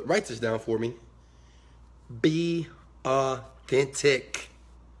loving it. But write this down for me. Be authentic.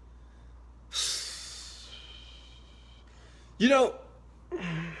 You know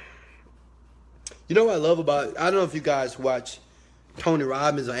what I love about, I don't know if you guys watch Tony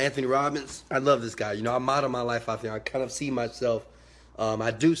Robbins or Anthony Robbins. I love this guy. You know, I model my life out there. I kind of see myself,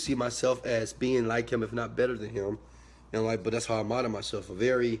 I do see myself as being like him, if not better than him. You know, like, but that's how I model myself. A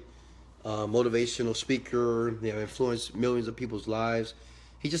very motivational speaker, you know, influenced millions of people's lives.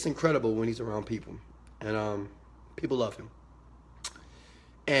 He's just incredible when he's around people. And people love him.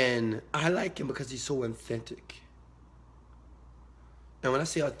 And I like him because he's so authentic. And when I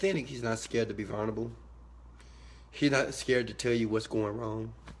say authentic, he's not scared to be vulnerable. He's not scared to tell you what's going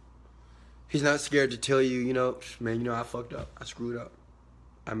wrong. He's not scared to tell you, you know, man, you know, I fucked up. I screwed up.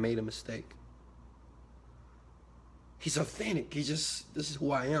 I made a mistake. He's authentic. He just, this is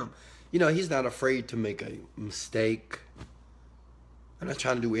who I am. You know, he's not afraid to make a mistake. I'm not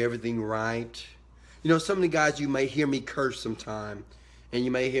trying to do everything right. You know, some of the guys, you may hear me curse sometime, and you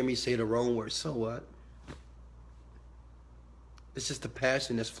may hear me say the wrong word. So what? It's just the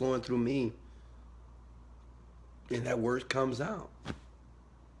passion that's flowing through me. And that word comes out.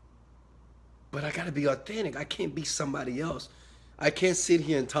 But I got to be authentic. I can't be somebody else. I can't sit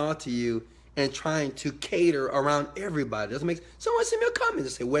here and talk to you and trying to cater around everybody. Doesn't make sense. Someone send me a comment and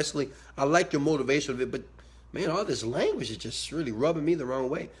say, Wesley, I like your motivation of it, but man, all this language is just really rubbing me the wrong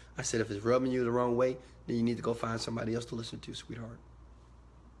way. I said, if it's rubbing you the wrong way, then you need to go find somebody else to listen to, sweetheart.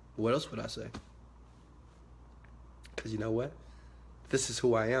 What else would I say? Because you know what? This is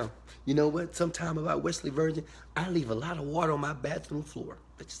who I am. You know what? Sometime about Wesley Virgin, I leave a lot of water on my bathroom floor.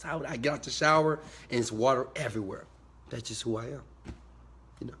 That's just how I get out the shower, and it's water everywhere. That's just who I am.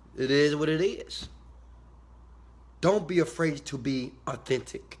 You know, it is what it is. Don't be afraid to be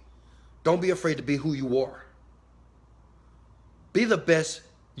authentic. Don't be afraid to be who you are. Be the best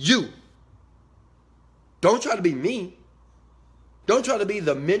you. Don't try to be me. Don't try to be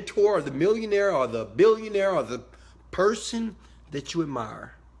the mentor or the millionaire or the billionaire or the person that you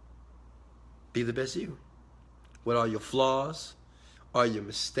admire. Be the best you. With all your flaws, all your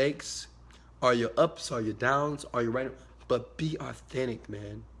mistakes, all your ups, all your downs, all your right. But be authentic,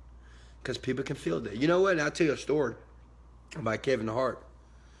 man. Because people can feel that. You know what? I'll tell you a story about Kevin Hart.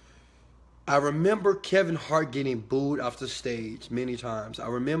 I remember Kevin Hart getting booed off the stage many times. I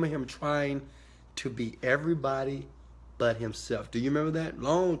remember him trying to be everybody but himself. Do you remember that?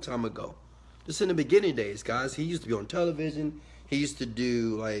 Long time ago. Just in the beginning days, guys. He used to be on television. He used to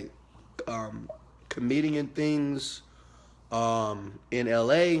do like comedian things in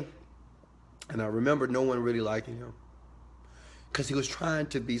LA. And I remember no one really liking him. Because he was trying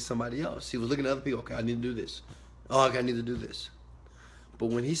to be somebody else. He was looking at other people. Okay, I need to do this. Oh, okay, I need to do this. But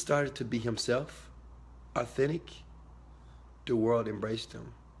when he started to be himself, authentic, the world embraced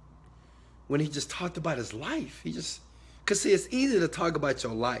him. When he just talked about his life, because see, it's easy to talk about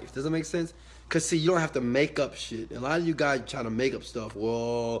your life. Does that make sense? Because see, you don't have to make up shit. A lot of you guys try to make up stuff.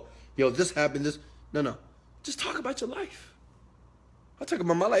 Well, you know, this happened, this. No. Just talk about your life. I talk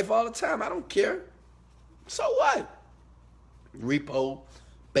about my life all the time. I don't care. So what? Repo,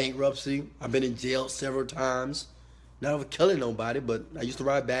 bankruptcy. I've been in jail several times. Not over killing nobody, but I used to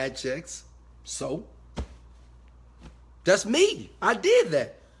write bad checks. So that's me. I did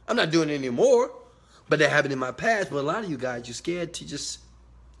that. I'm not doing it anymore. But that happened in my past. But a lot of you guys, you're scared to just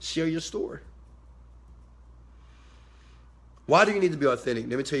share your story. Why do you need to be authentic?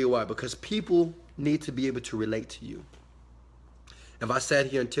 Let me tell you why. Because people need to be able to relate to you. If I sat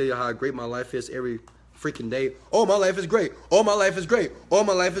here and tell you how great my life is every freaking day, oh, my life is great. Oh, my life is great. Oh,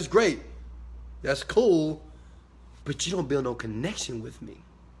 my life is great. That's cool. But you don't build no connection with me.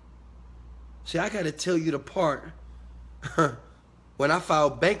 See, I got to tell you the part when I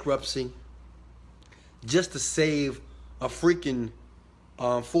filed bankruptcy just to save a freaking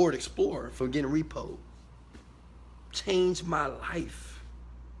Ford Explorer from getting repoed. Changed my life.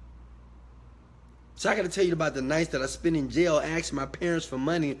 So I got to tell you about the nights that I spent in jail asking my parents for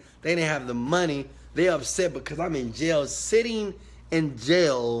money. They didn't have the money. They upset because I'm in jail, sitting in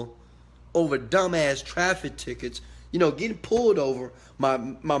jail over dumbass traffic tickets. You know, getting pulled over. My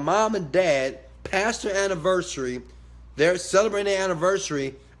mom and dad passed their anniversary. They're celebrating their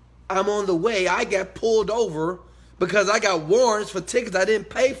anniversary. I'm on the way. I got pulled over because I got warrants for tickets I didn't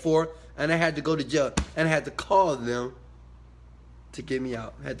pay for, and I had to go to jail. And I had to call them to get me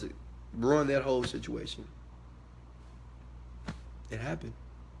out. I had to ruin that whole situation. It happened.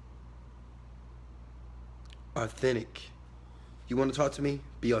 Authentic. You want to talk to me?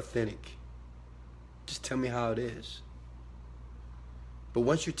 Be authentic. Just tell me how it is. But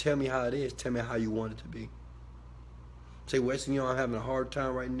once you tell me how it is, tell me how you want it to be. Say, Wesley, you know, I'm having a hard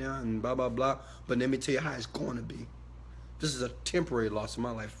time right now and blah, blah, blah. But let me tell you how it's going to be. This is a temporary loss in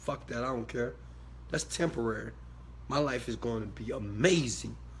my life. Fuck that. I don't care. That's temporary. My life is going to be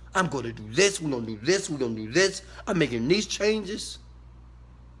amazing. I'm going to do this. We're going to do this. We're going to do this. I'm making these changes.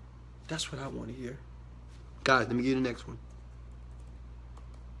 That's what I want to hear. Guys, let me give you the next one.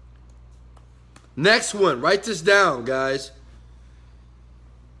 Next one. Write this down, guys.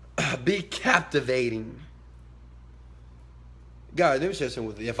 Be captivating. Guys, let me share something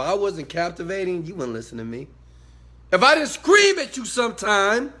with you. If I wasn't captivating, you wouldn't listen to me. If I didn't scream at you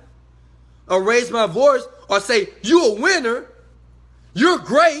sometime, or raise my voice, or say, you're a winner, you're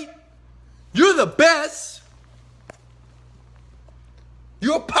great, you're the best,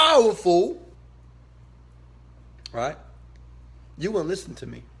 you're powerful, right? You wouldn't listen to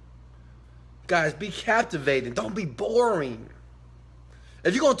me. Guys, be captivating. Don't be boring.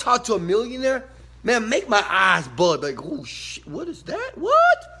 If you're going to talk to a millionaire, man, make my eyes bud. Like, oh, shit, what is that?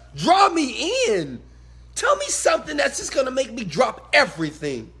 What? Draw me in. Tell me something that's just going to make me drop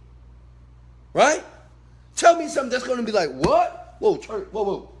everything. Right? Tell me something that's going to be like, what? Whoa,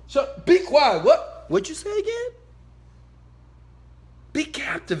 whoa. Shut, be quiet. What? What'd you say again? Be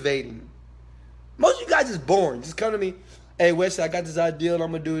captivating. Most of you guys is boring. Just come to me. Hey, Wesley, I got this idea and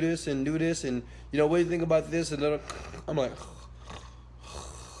I'm going to do this. And, you know, what do you think about this? And then I'm like,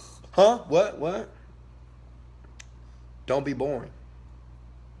 huh? What? Don't be boring.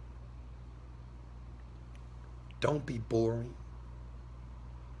 Don't be boring.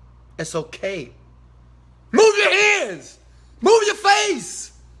 It's okay. Move your hands. Move your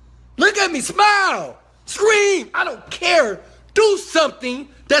face. Look at me. Smile. Scream. I don't care. Do something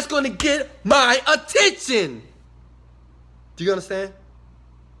that's going to get my attention. Do you understand?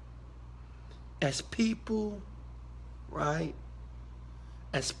 As people, right?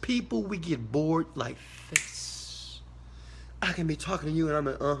 As people, we get bored like this. I can be talking to you and I'm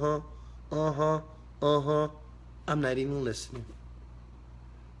like, I'm not even listening.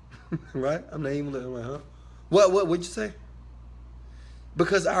 Right? I'm not even listening. I'm like, huh? What'd you say?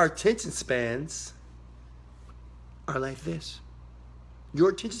 Because our attention spans are like this. Your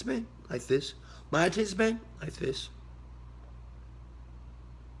attention span, like this. My attention span, like this.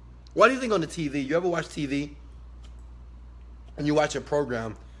 What do you think on the TV? You ever watch TV? And you watch a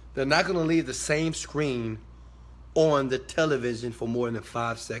program, they're not going to leave the same screen on the television for more than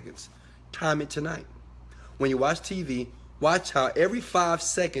 5 seconds. Time it tonight. When you watch TV, watch how every 5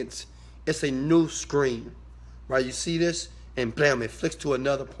 seconds it's a new screen. Right? You see this and blam, it flicks to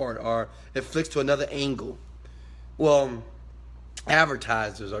another part or it flicks to another angle. Well,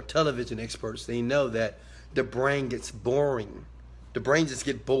 advertisers or television experts, they know that the brain gets boring. The brain just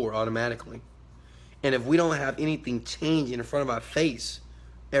gets bored automatically. And if we don't have anything changing in front of our face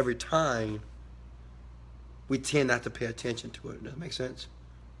every time, we tend not to pay attention to it. Does that make sense?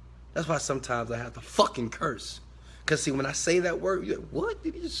 That's why sometimes I have to fucking curse. Because, see, when I say that word, you're like, what?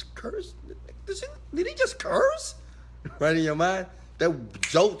 Did he just curse? Did he just curse? Right in your mind? That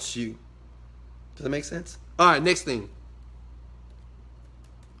jolts you. Does that make sense? All right, next thing.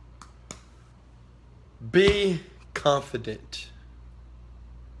 Be confident.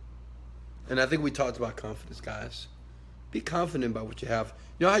 And I think we talked about confidence, guys. Be confident about what you have.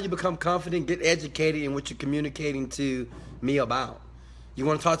 You know how you become confident? Get educated in what you're communicating to me about. You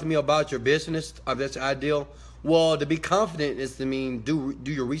want to talk to me about your business? That's your ideal. Well, to be confident is to mean do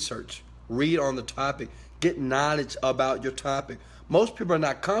your research. Read on the topic. Get knowledge about your topic. Most people are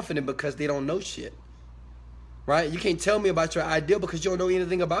not confident because they don't know shit. Right? You can't tell me about your ideal because you don't know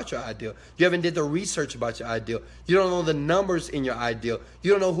anything about your ideal. You haven't did the research about your ideal. You don't know the numbers in your ideal. You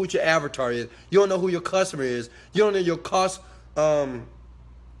don't know who your avatar is. You don't know who your customer is. You don't know your cost,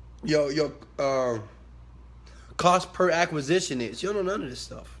 your cost per acquisition is. You don't know none of this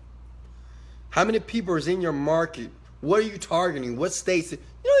stuff. How many people is in your market? What are you targeting? What states? You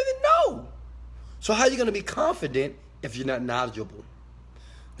don't even know. So how are you going to be confident if you're not knowledgeable?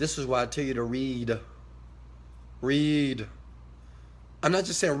 This is why I tell you to read. Read. I'm not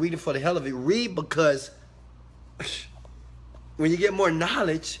just saying read it for the hell of it. Read because when you get more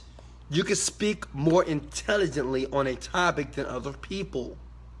knowledge, you can speak more intelligently on a topic than other people.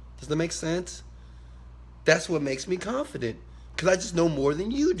 Does that make sense? That's what makes me confident. Because I just know more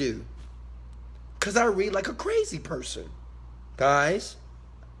than you do. Because I read like a crazy person. Guys,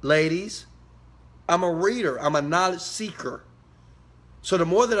 ladies, I'm a reader. I'm a knowledge seeker. So the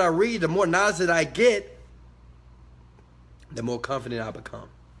more that I read, the more knowledge that I get, the more confident I become.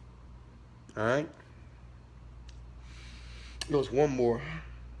 All right? There was one more.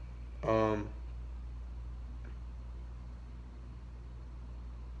 I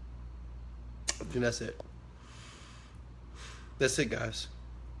think that's it. That's it, guys.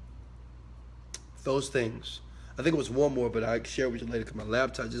 Those things. I think it was one more, but I'll share with you later because my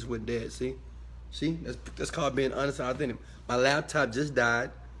laptop just went dead. See? See? That's called being honest. I think my laptop just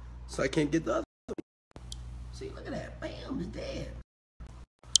died, so I can't get the other. See, look at that. Bam, it's dead.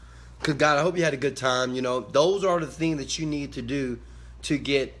 Because, God, I hope you had a good time. You know, those are the things that you need to do to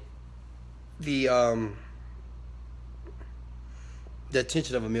get the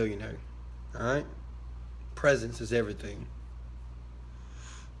attention of a millionaire. All right? Presence is everything.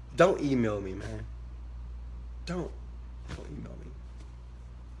 Don't email me, man. Don't email me.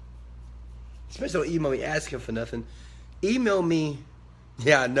 Especially don't email me asking for nothing. Email me.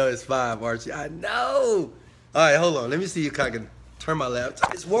 Yeah, I know it's 5, Archie. I know. All right, hold on. Let me see if I can turn my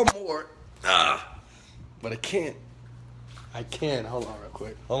laptop. It's one more. But I can't. Hold on real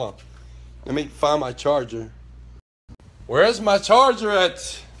quick. Hold on. Let me find my charger. Where's my charger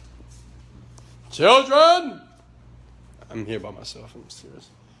at? Children? I'm here by myself. I'm serious.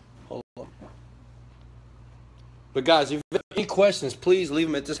 Hold on. But guys, if you have any questions, please leave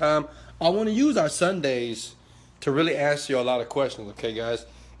them at this time. I want to use our Sundays to really answer you a lot of questions, okay, guys?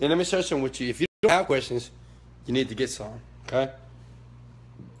 And let me share some with you. If you don't have questions, you need to get some, okay?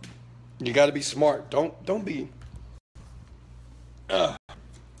 You got to be smart. Don't be. Oh,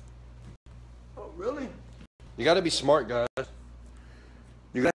 really? You got to be smart, guys.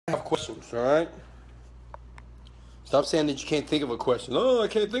 You got to have questions, all right? Stop saying that you can't think of a question. Oh, I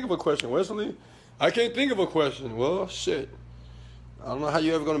can't think of a question, Wesley. I can't think of a question. Well, shit. I don't know how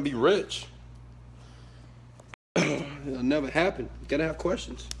you're ever going to be rich. It'll never happen. You got to have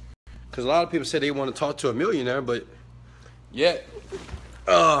questions. Because a lot of people say they want to talk to a millionaire, but yet,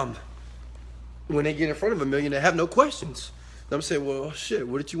 when they get in front of a millionaire, they have no questions. And I'm saying, well, shit,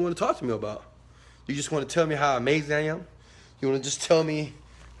 what did you want to talk to me about? You just want to tell me how amazing I am? You want to just tell me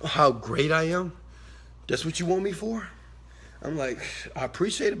how great I am? That's what you want me for? I'm like, I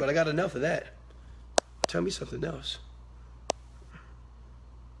appreciate it, but I got enough of that. Tell me something else.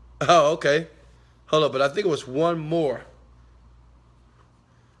 Oh, okay. Hold up, but I think it was one more.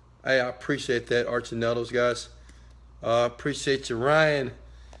 Hey, I appreciate that, Archinettles, guys. Appreciate you, Ryan,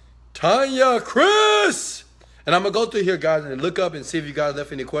 Tanya, Chris. And I'm going to go through here, guys, and look up and see if you guys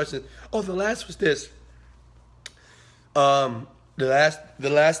left any questions. Oh, the last was this. The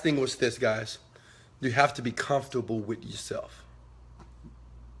last thing was this, guys. You have to be comfortable with yourself.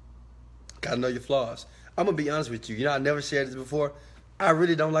 Got to know your flaws. I'm going to be honest with you. You know, I never shared this before. I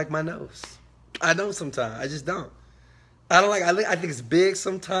really don't like my nose. I don't sometimes. I just don't. I think it's big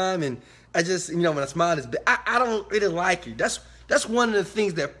sometimes, and I just, you know, when I smile, it's big. I don't really like it. That's one of the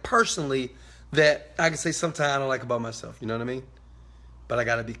things that personally that I can say sometimes I don't like about myself. You know what I mean? But I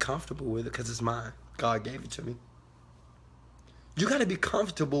got to be comfortable with it because it's mine. God gave it to me. You got to be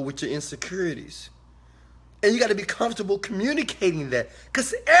comfortable with your insecurities. And you got to be comfortable communicating that.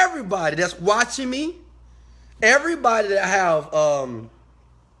 Because everybody that's watching me, everybody that I have,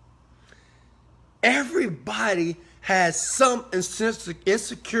 everybody has some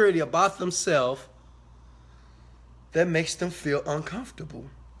insecurity about themselves that makes them feel uncomfortable.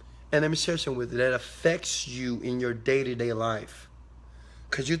 And let me share something with you that affects you in your day-to-day life.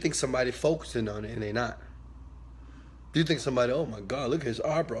 Because you think somebody focusing on it and they're not. You think somebody, oh my God, look at his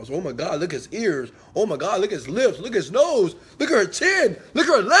eyebrows. Oh my God, look at his ears. Oh my God, look at his lips. Look at his nose. Look at her chin. Look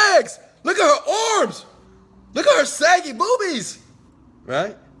at her legs. Look at her arms. Look at her saggy boobies.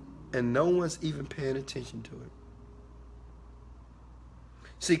 Right? And no one's even paying attention to it.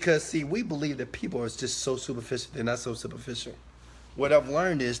 See, we believe that people are just so superficial. They're not so superficial. What I've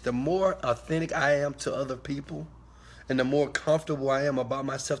learned is the more authentic I am to other people and the more comfortable I am about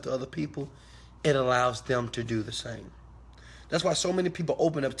myself to other people, it allows them to do the same. That's why so many people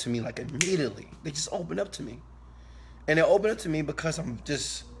open up to me like immediately. They just open up to me. And they open up to me because I'm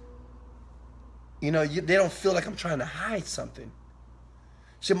just, they don't feel like I'm trying to hide something.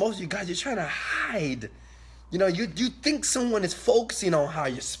 So most of you guys, you're trying to hide. You think someone is focusing on how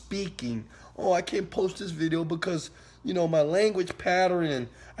you're speaking. Oh, I can't post this video because, my language pattern and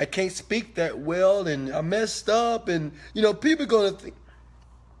I can't speak that well and I messed up and, people are going to think.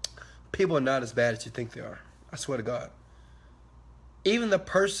 People are not as bad as you think they are. I swear to God. Even the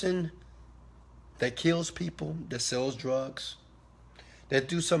person that kills people, that sells drugs, that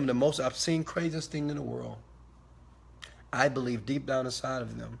do some of the most obscene, craziest thing in the world, I believe deep down inside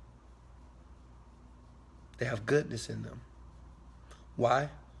of them, they have goodness in them. Why?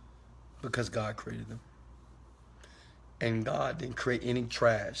 Because God created them. And God didn't create any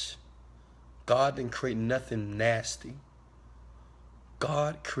trash. God didn't create nothing nasty.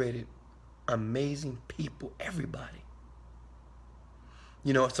 God created amazing people, everybody.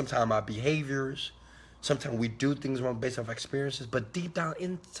 Sometimes our behaviors, sometimes we do things wrong based off experiences, but deep down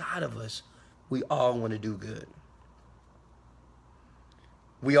inside of us, we all want to do good.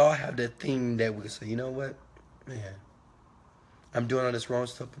 We all have that thing that we say, you know what, man, I'm doing all this wrong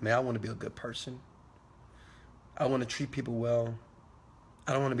stuff, but man, I want to be a good person. I want to treat people well.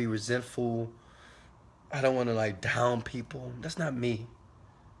 I don't want to be resentful. I don't want to down people. That's not me.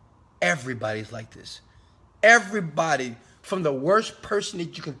 Everybody's like this. Everybody, from the worst person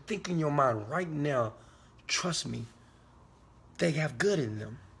that you can think in your mind right now, trust me, they have good in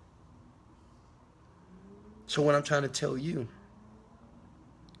them. So what I'm trying to tell you,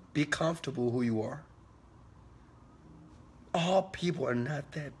 be comfortable who you are. All people are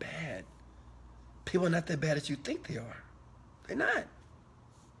not that bad. People are not that bad as you think they are. They're not.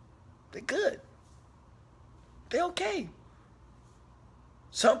 They're good. They're okay.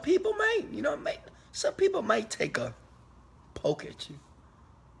 Some people some people might take a poke at you.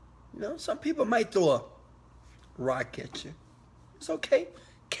 Some people might throw a rock at you. It's okay.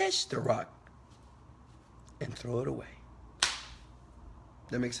 Catch the rock and throw it away.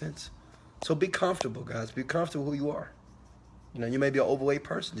 That makes sense? So be comfortable, guys. Be comfortable who you are. You may be an overweight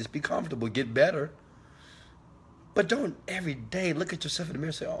person. Just be comfortable. Get better. But don't every day look at yourself in the mirror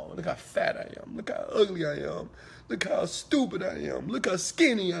and say, oh, look how fat I am. Look how ugly I am. Look how stupid I am. Look how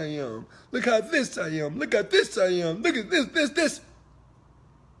skinny I am. Look how this I am. Look at this I am. Look at this.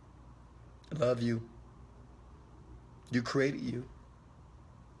 I love you. You created you.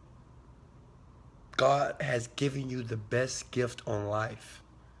 God has given you the best gift on life.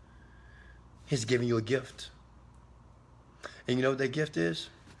 He's giving you a gift. And you know what that gift is?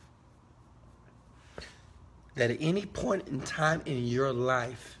 That at any point in time in your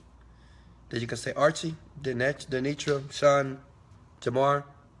life, that you can say, Archie, Denitra, Sean, Jamar,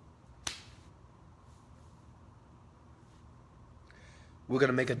 we're going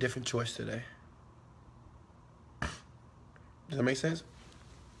to make a different choice today. Does that make sense?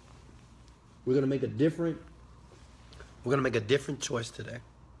 We're going to make a different choice today.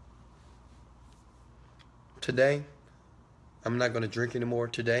 Today, I'm not going to drink anymore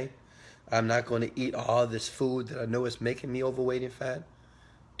today. I'm not going to eat all this food that I know is making me overweight and fat.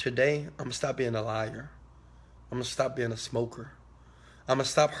 Today, I'm going to stop being a liar. I'm going to stop being a smoker. I'm going to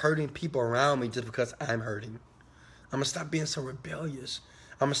stop hurting people around me just because I'm hurting. I'm going to stop being so rebellious.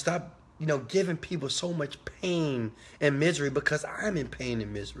 I'm going to stop, giving people so much pain and misery because I'm in pain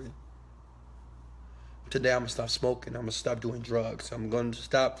and misery. Today, I'm going to stop smoking. I'm going to stop doing drugs. I'm going to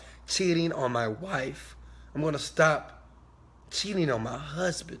stop cheating on my wife. I'm going to stop cheating on my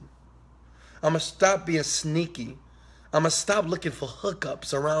husband. I'm going to stop being sneaky. I'm going to stop looking for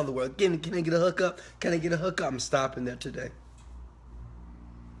hookups around the world. Can I get a hookup? Can I get a hookup? I'm stopping that today.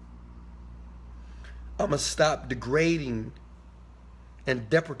 I'm going to stop degrading and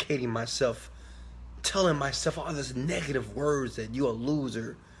deprecating myself, telling myself all these negative words that you're a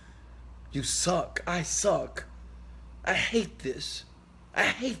loser. You suck. I suck. I hate this. I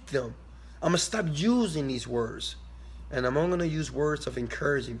hate them. I'm going to stop using these words. And I'm only going to use words of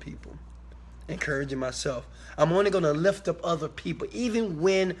encouraging people. encouraging myself. I'm only going to lift up other people. Even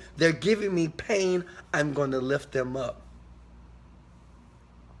when they're giving me pain, I'm going to lift them up.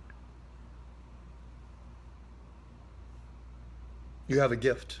 You have a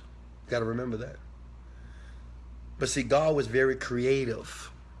gift. You got to remember that. But see, God was very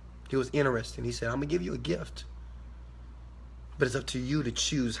creative. He was interesting. He said, I'm going to give you a gift. But it's up to you to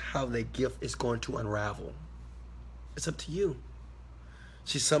choose how that gift is going to unravel. It's up to you.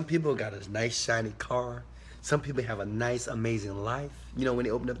 See, some people got a nice, shiny car. Some people have a nice, amazing life, you know, when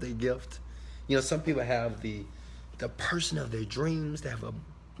they open up their gift. You know, some people have the person of their dreams. They have an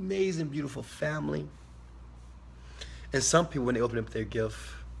amazing, beautiful family. And some people, when they open up their gift,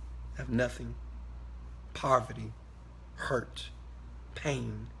 have nothing. Poverty, hurt,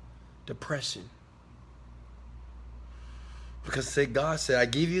 pain, depression. Because say God said, I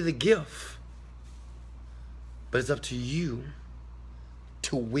give you the gift, but it's up to you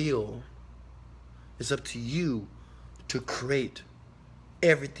to will. It's up to you to create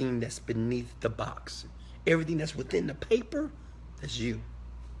everything that's beneath the box. Everything that's within the paper, that's you.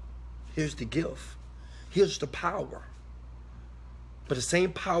 Here's the gift. Here's the power. But the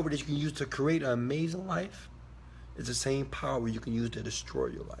same power that you can use to create an amazing life is the same power you can use to destroy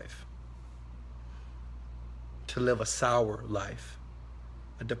your life. To live a sour life,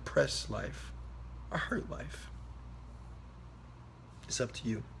 a depressed life, a hurt life. It's up to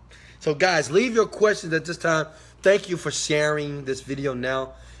you. So guys, leave your questions at this time. Thank you for sharing this video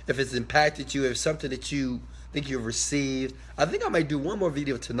now. If it's impacted you, if it's something that you think you've received, I think I might do one more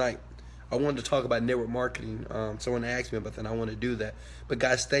video tonight. I wanted to talk about network marketing. Someone asked me about that, and I want to do that. But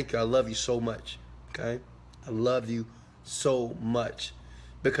guys, thank you. I love you so much. Okay? I love you so much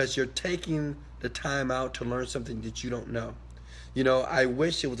because you're taking the time out to learn something that you don't know. You know, I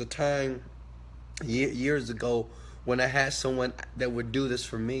wish it was a time years ago when I had someone that would do this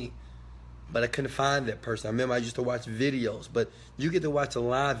for me, but I couldn't find that person. I remember I used to watch videos, but you get to watch a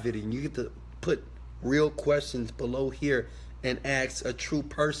live video, and you get to put real questions below here and ask a true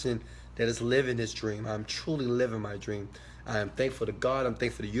person that is living his dream. I'm truly living my dream. I am thankful to God, I'm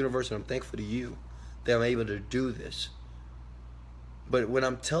thankful to the universe, and I'm thankful to you that I'm able to do this. But what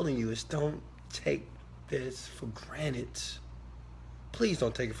I'm telling you is don't take this for granted. Please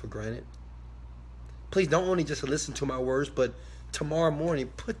don't take it for granted. Please don't only just listen to my words, but tomorrow morning,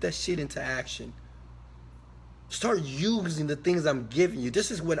 put that shit into action. Start using the things I'm giving you.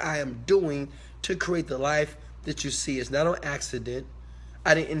 This is what I am doing to create the life that you see. It's not on accident.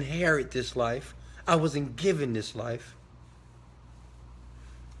 I didn't inherit this life. I wasn't given this life.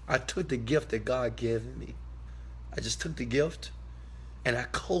 I took the gift that God gave me. I just took the gift and I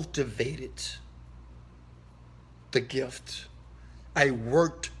cultivated the gift. I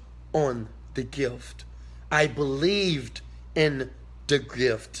worked on the gift. I believed in the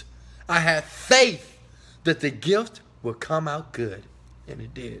gift. I had faith that the gift would come out good, and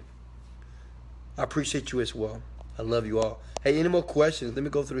it did. I appreciate you as well. I love you all. Hey, any more questions? Let me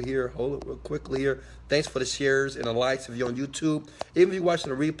go through here. Hold it real quickly here. Thanks for the shares and the likes if you're on YouTube. Even if you're watching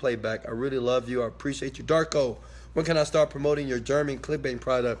the replay back, I really love you. I appreciate you. Darko, when can I start promoting your German clickbait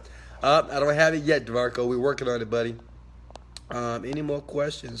product? I don't have it yet, Darko. We're working on it, buddy. Any more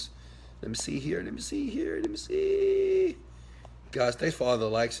questions? Let me see here. Let me see here. Let me see. Guys, thanks for all the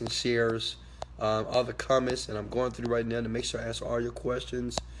likes and shares, all the comments, and I'm going through right now to make sure I answer all your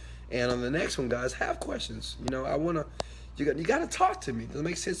questions. And on the next one, guys, have questions. You know, I wanna, you got to talk to me. Does it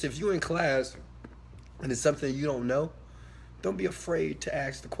make sense? If you're in class and it's something you don't know, don't be afraid to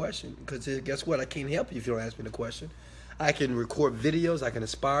ask the question. Because guess what? I can't help you if you don't ask me the question. I can record videos. I can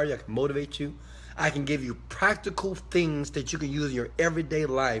inspire you. I can motivate you. I can give you practical things that you can use in your everyday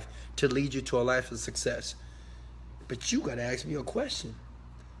life to lead you to a life of success. But you got to ask me a question.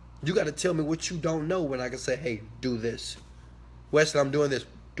 You got to tell me what you don't know when I can say, hey, do this. Wesley, I'm doing this.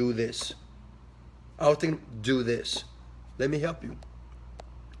 Do this. I was thinking, do this. Let me help you.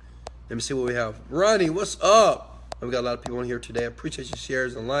 Let me see what we have. Ronnie, what's up? We got a lot of people on here today. I appreciate your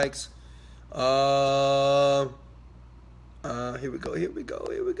shares and likes. Here we go. Here we go.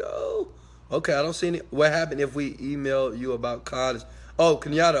 Here we go. Okay, I don't see any. What happened if we email you about college? Oh,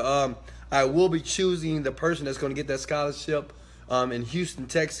 Kenyatta, I will be choosing the person that's going to get that scholarship in Houston,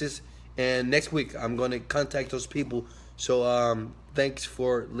 Texas. And next week, I'm going to contact those people. So thanks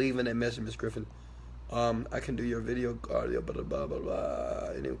for leaving that message, Ms. Griffin. I can do your video, audio, blah, blah, blah, blah.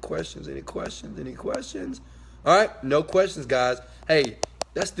 Any questions? Any questions? Any questions? All right, no questions, guys. Hey,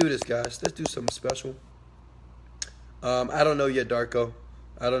 let's do this, guys. Let's do something special. I don't know yet, Darko.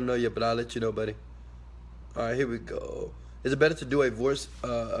 I don't know yet, but I'll let you know, buddy. All right, here we go. Is it better to do a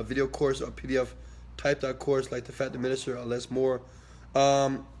video course or PDF typed out course like the Fat Minister or less more?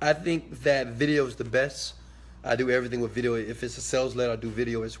 I think that video is the best. I do everything with video. If it's a sales letter, I do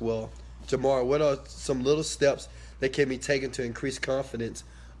video as well. Jamar, what are some little steps that can be taken to increase confidence?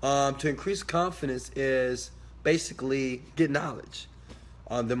 To increase confidence is basically get knowledge.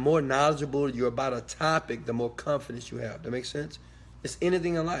 The more knowledgeable you're about a topic, the more confidence you have. That makes sense? It's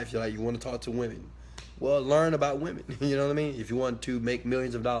anything in life. You're like, you want to talk to women. Well, learn about women. You know what I mean? If you want to make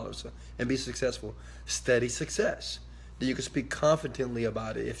millions of dollars and be successful, study success. Then you can speak confidently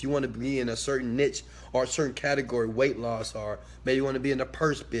about it. If you want to be in a certain niche or a certain category, weight loss, or maybe you want to be in the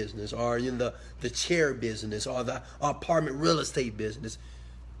purse business, or in the chair business, or the apartment real estate business,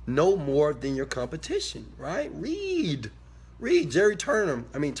 know more than your competition, right? Read. Jerry Turner.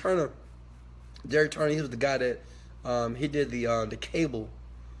 Jerry Turner, he was the guy that he did the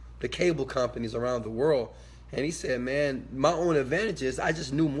cable companies around the world. And he said, man, my own advantage is I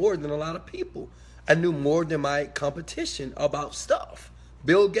just knew more than a lot of people. I knew more than my competition about stuff.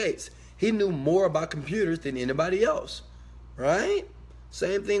 Bill Gates, he knew more about computers than anybody else, right?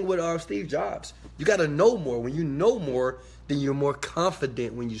 Same thing with Steve Jobs. You got to know more. When you know more, then you're more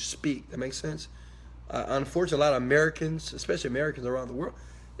confident when you speak. That makes sense? Unfortunately, a lot of Americans, especially Americans around the world,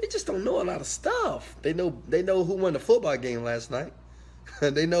 they just don't know a lot of stuff. They know who won the football game last night.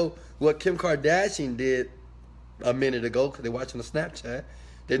 They know what Kim Kardashian did a minute ago because they're watching the Snapchat.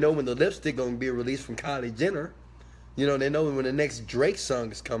 They know when the lipstick going to be released from Kylie Jenner. You know, they know when the next Drake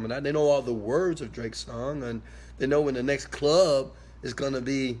song is coming out. They know all the words of Drake's song. And they know when the next club is going to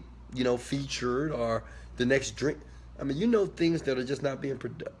be, you know, featured, or the next drink. I mean, you know things that are just not being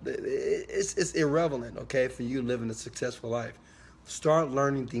productive. It's irrelevant, okay, for you living a successful life. Start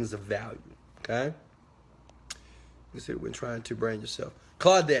learning things of value, okay? You see, when trying to brand yourself.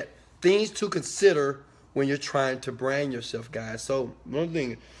 Claudette, things to consider when you're trying to brand yourself, guys. So one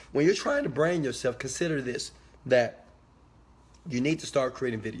thing, when you're trying to brand yourself, consider this, that you need to start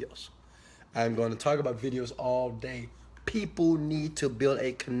creating videos. I'm going to talk about videos all day. People need to build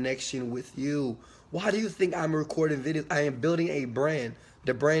a connection with you. Why do you think I'm recording videos? I am building a brand.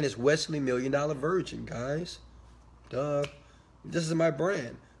 The brand is Wesley Virgin, guys. Duh. This is my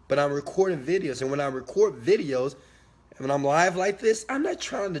brand. But I'm recording videos. And when I record videos, and when I'm live like this, I'm not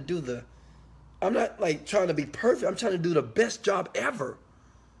trying to do I'm not like trying to be perfect. I'm trying to do the best job ever.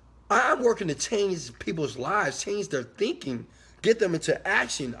 I'm working to change people's lives, change their thinking, get them into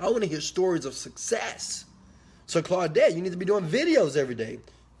action. I want to hear stories of success. So Claudette, you need to be doing videos every day.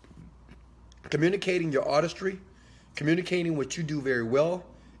 Communicating your artistry, communicating what you do very well,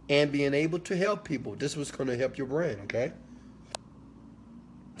 and being able to help people. This was going to help your brand, okay?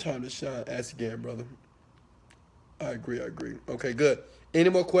 Time to shine. Ask again, brother. I agree. Okay, good. Any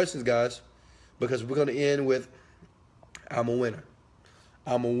more questions, guys? Because we're going to end with, I'm a winner.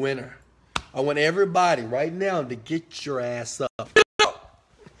 I'm a winner. I want everybody right now to get your ass up.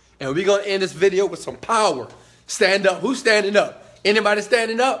 And we're going to end this video with some power. Stand up. Who's standing up? Anybody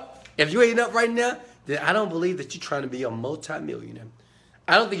standing up? If you ain't up right now, then I don't believe that you're trying to be a multi-millionaire.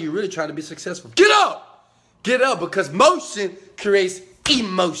 I don't think you're really trying to be successful. Get up! Get up, because motion creates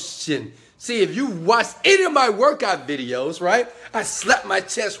emotion. See, if you watch any of my workout videos, right, I slap my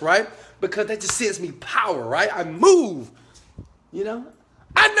chest, right, because that just sends me power, right? I move, you know?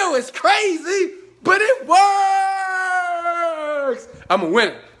 I know it's crazy, but it works. I'm a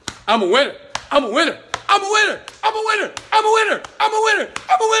winner. I'm a winner. I'm a winner. I'm a winner. I'm a winner. I'm a winner. I'm a winner.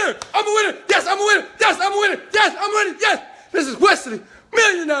 I'm a winner. I'm a winner. Yes, I'm a winner. Yes, I'm a winner. Yes, I'm a winner. Yes. This is Wesley,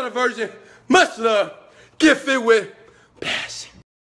 Millionaire Virgin. Much love. Gifted with passion.